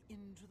membrane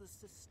into the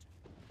cistern.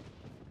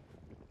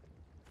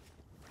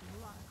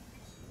 Blood,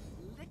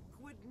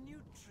 liquid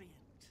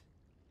nutrient.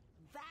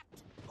 That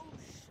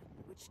ocean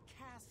which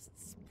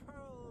casts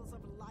pearls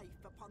of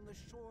life upon the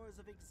shores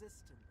of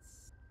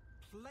existence.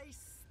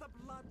 Place the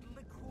blood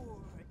liquor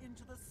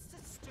into the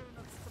cistern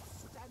of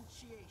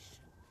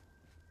substantiation.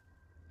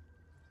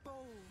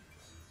 Bone,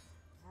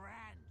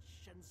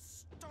 branch, and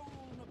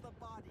stone of the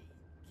body,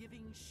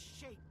 giving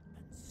shape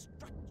and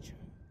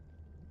structure.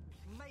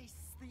 Place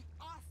the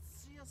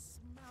osseous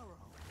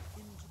marrow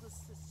into the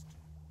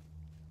cistern.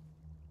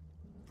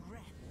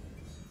 Breath,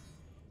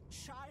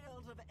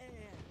 child of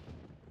air,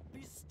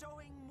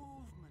 bestowing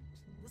movement,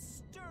 the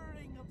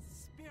stirring of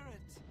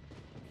spirit.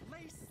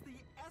 Place the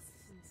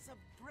essence of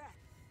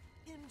breath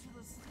into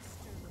the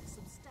cistern of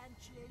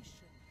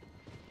substantiation.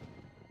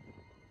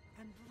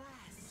 And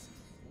last,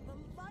 the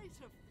light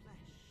of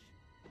flesh,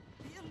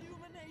 the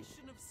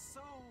illumination of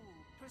soul,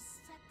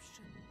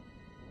 perception,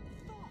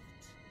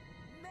 thought,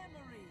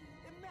 memory,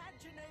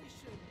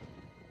 imagination.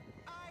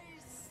 I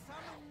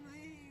summon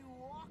thee,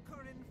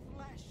 walker in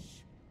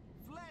flesh,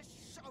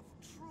 flesh of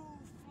true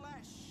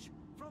flesh,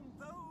 from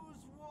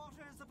those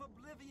waters of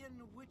oblivion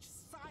which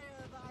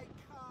sire thy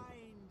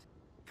kind.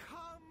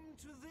 Come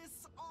to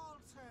this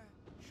altar,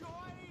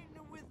 join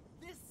with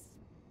this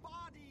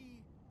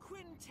body,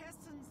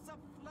 quintessence of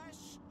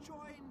flesh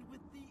joined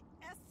with the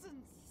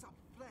essence of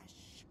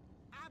flesh,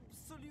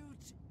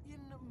 absolute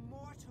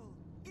immortal,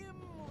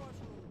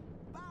 immortal,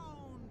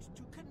 bound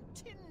to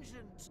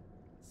contingent.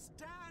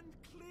 Stand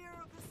clear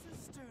of the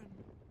cistern,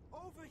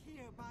 over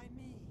here by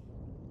me.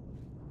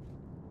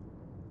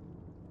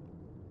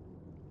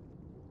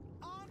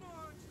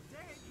 Honored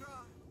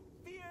Daedra,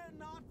 fear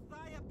not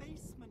thy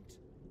abasement.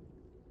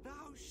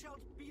 Thou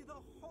shalt be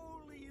the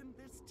holy in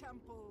this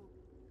temple.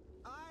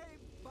 I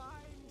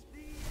bind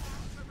thee,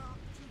 Astronaut,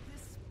 to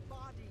this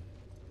body.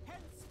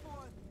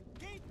 Henceforth,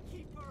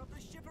 Gatekeeper of the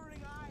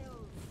Shivering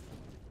Isles.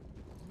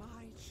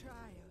 My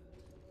child,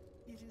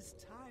 it is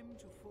time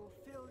to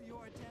fulfill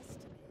your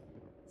destiny.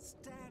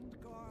 Stand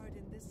guard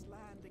in this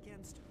land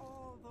against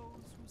all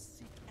those who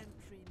seek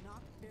entry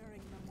not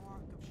bearing the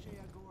mark of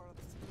Sheagor of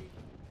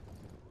Slavery.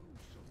 You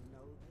shall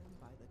know them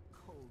by the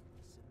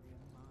coldness in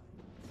their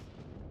minds,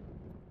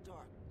 the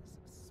darkness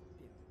of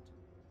spirit.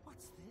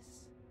 What's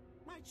this?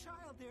 My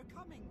child, they're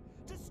coming!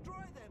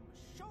 Destroy them!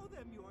 Show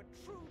them your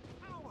true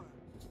power!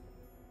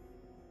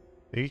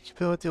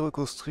 L'équipeur a été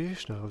reconstruit,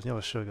 je dois revenir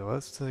à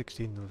Sheogorast avec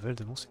les nouvelles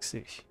de mon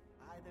succès.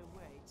 Either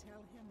way,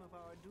 tell him of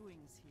our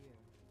doings here.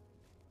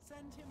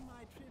 Send him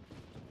my tribute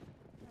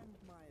and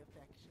my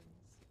affections.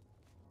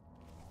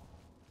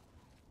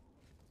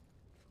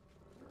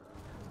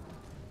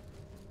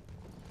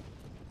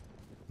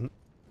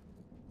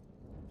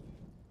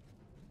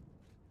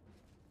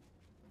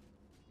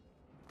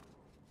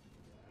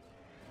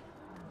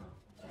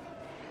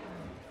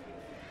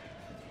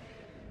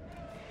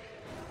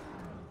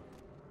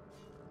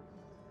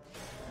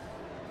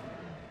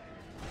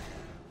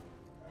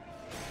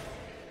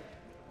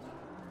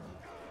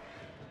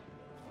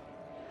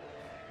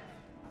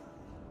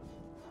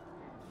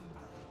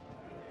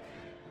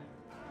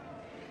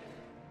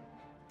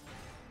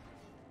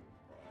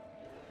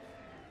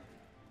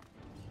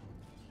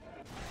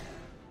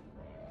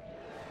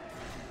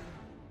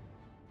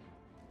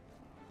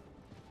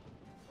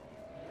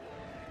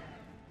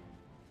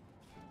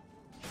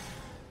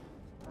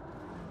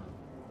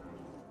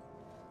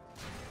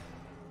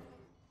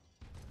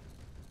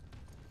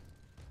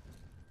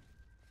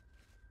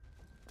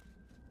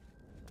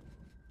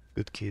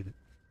 Good kid.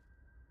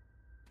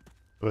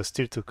 We're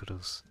still too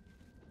close.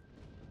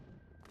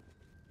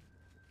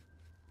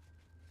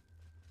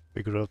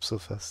 We grew up so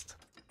fast.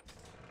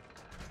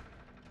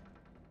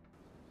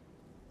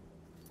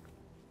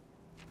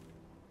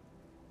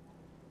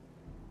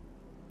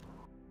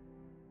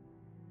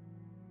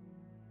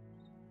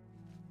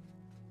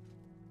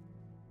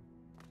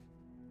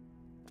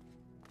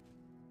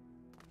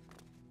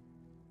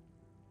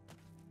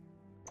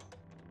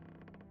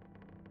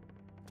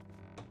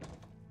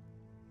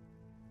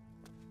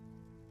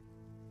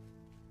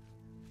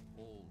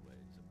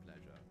 Always a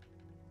pleasure.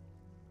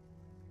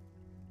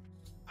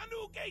 A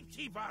new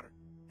Gatekeeper!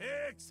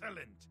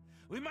 Excellent!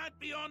 We might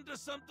be onto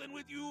something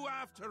with you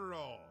after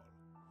all.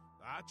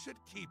 That should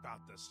keep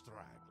out the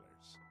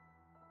stragglers.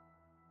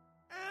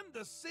 And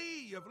the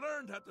sea, you've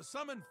learned how to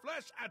summon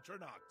flesh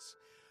atronachs.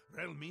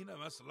 Relmina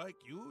must like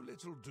you,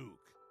 little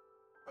Duke.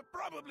 But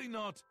probably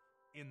not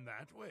in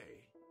that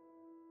way.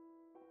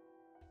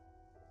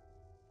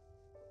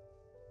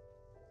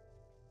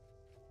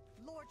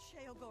 Lord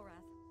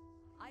Sheogorath,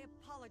 I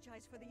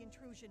apologize for the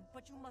intrusion,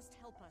 but you must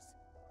help us.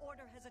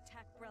 Order has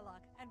attacked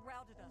Brellock and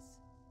routed us.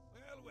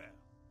 Well, well.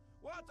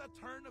 What a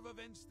turn of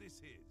events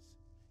this is.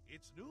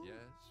 It's new. Yes,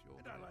 Your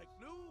And I Grace. like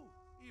new,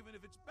 even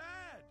if it's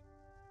bad.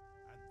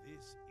 And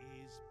this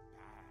is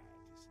bad,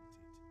 isn't it?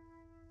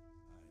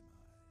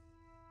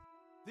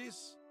 My.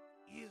 This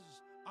is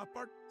a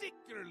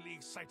particularly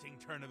exciting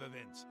turn of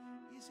events,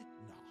 is it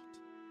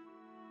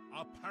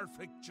not? A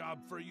perfect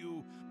job for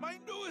you, my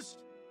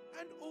newest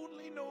and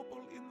only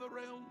noble in the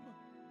realm.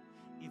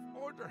 If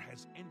order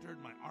has entered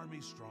my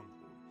army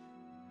stronghold,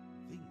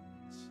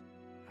 things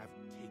have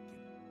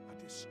taken a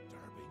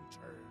disturbing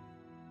turn.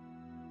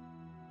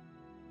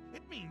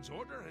 It means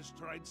order has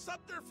tried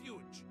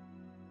subterfuge,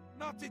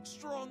 not its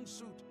strong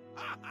suit.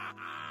 Ha ha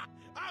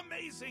ha!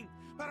 Amazing!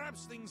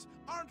 Perhaps things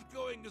aren't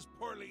going as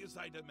poorly as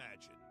I'd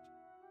imagined.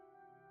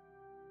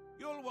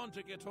 You'll want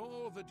to get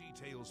all the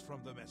details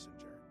from the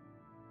messenger.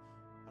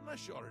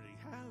 Unless you already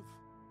have.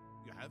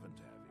 You haven't,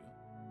 have you?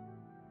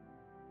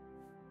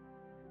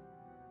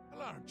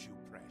 Well, aren't you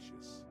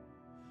precious?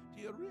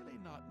 Do you really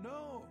not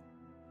know?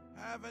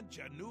 Haven't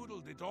you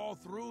noodled it all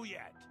through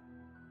yet?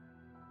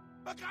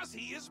 Because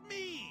he is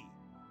me!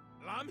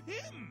 Well, I'm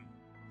him!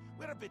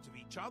 We're a bit of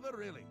each other,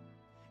 really.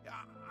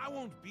 I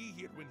won't be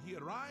here when he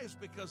arrives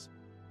because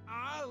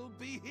I'll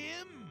be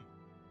him!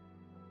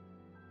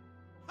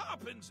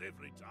 Happens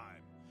every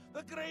time.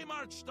 The Grey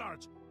March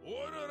starts,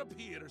 order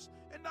appears,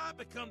 and I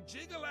become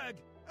Jiggalag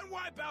and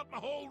wipe out my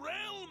whole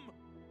realm!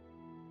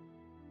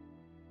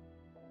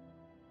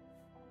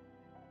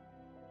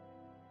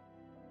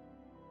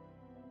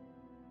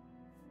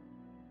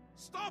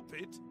 Stop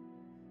it!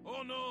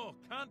 Oh no,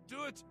 can't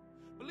do it.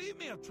 Believe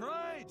me, I've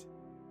tried.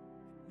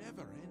 It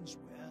never ends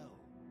well.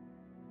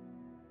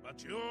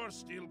 But you're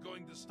still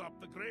going to stop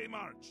the Grey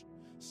March.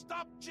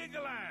 Stop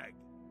Jiggalag!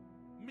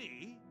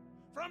 Me?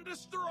 From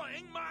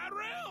destroying my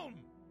realm!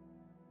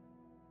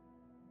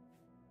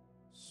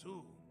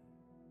 Soon.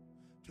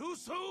 Too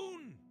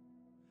soon!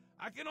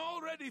 I can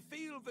already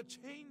feel the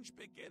change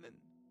beginning.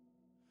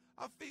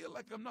 I feel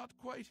like I'm not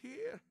quite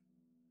here.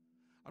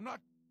 I'm not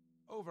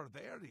over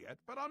there yet,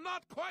 but I'm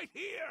not quite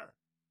here!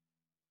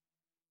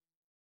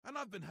 And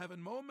I've been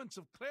having moments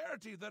of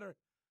clarity that are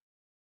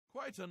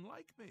quite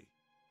unlike me.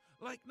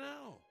 Like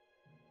now.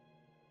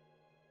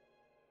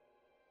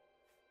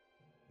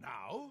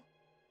 Now?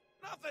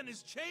 Nothing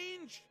has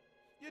changed.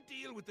 You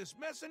deal with this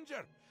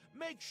messenger.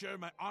 Make sure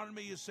my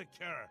army is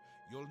secure.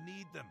 You'll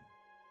need them.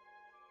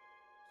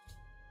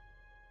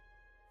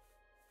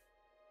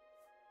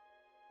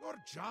 Your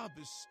job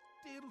is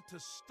still to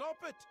stop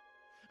it.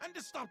 And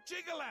to stop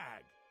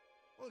Jiggalag.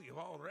 Well, you've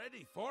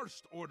already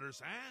forced Order's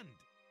hand.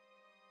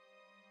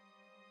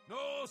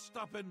 No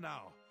stopping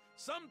now.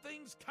 Some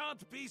things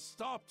can't be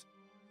stopped.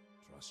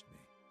 Trust me.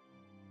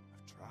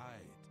 I've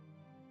tried.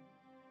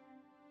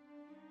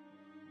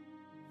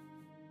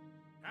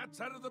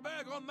 Cat's out of the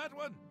bag on that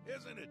one,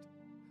 isn't it?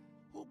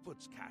 Who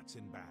puts cats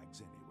in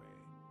bags anyway?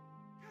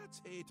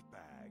 Cats hate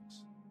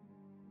bags.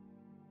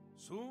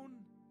 Soon,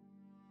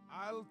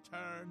 I'll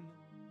turn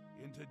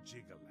into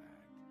Jiggalag.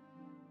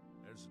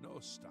 There's no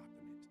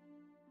stopping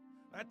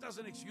it. That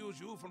doesn't excuse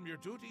you from your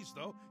duties,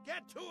 though.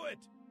 Get to it!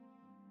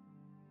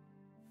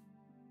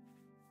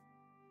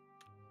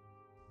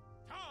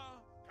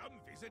 Ta, come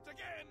visit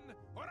again,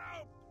 or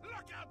I'll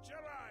pluck out your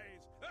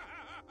eyes!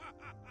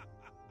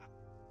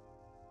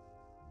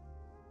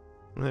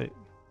 Ouais.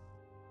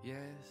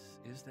 Yes,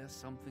 is there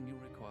something you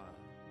require?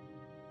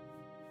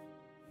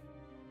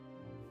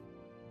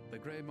 The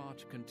Grey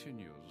March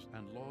continues,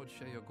 and Lord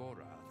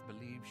Sheogorath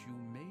believes you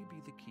may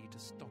be the key to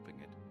stopping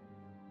it.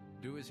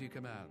 Do as he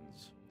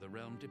commands. The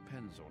realm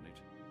depends on it.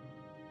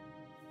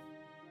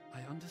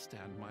 I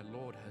understand my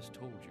lord has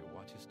told you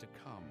what is to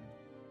come.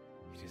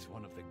 It is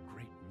one of the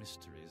great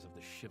mysteries of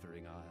the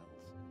Shivering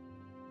Isles.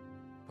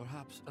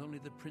 Perhaps only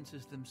the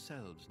princes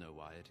themselves know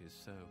why it is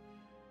so.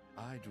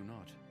 I do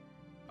not.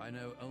 I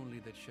know only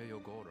that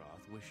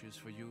Sheogorath wishes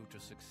for you to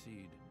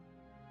succeed.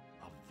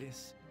 Of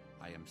this,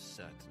 I am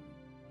certain.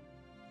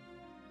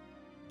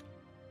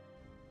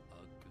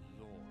 A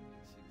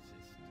glorious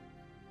existence.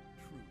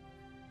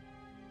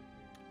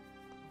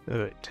 True.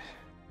 Alright.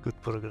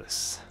 Good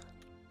progress.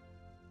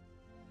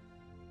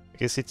 I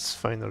guess it's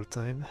final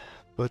time,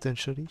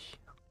 potentially.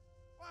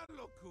 Well,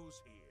 look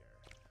who's here.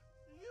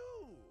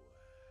 You!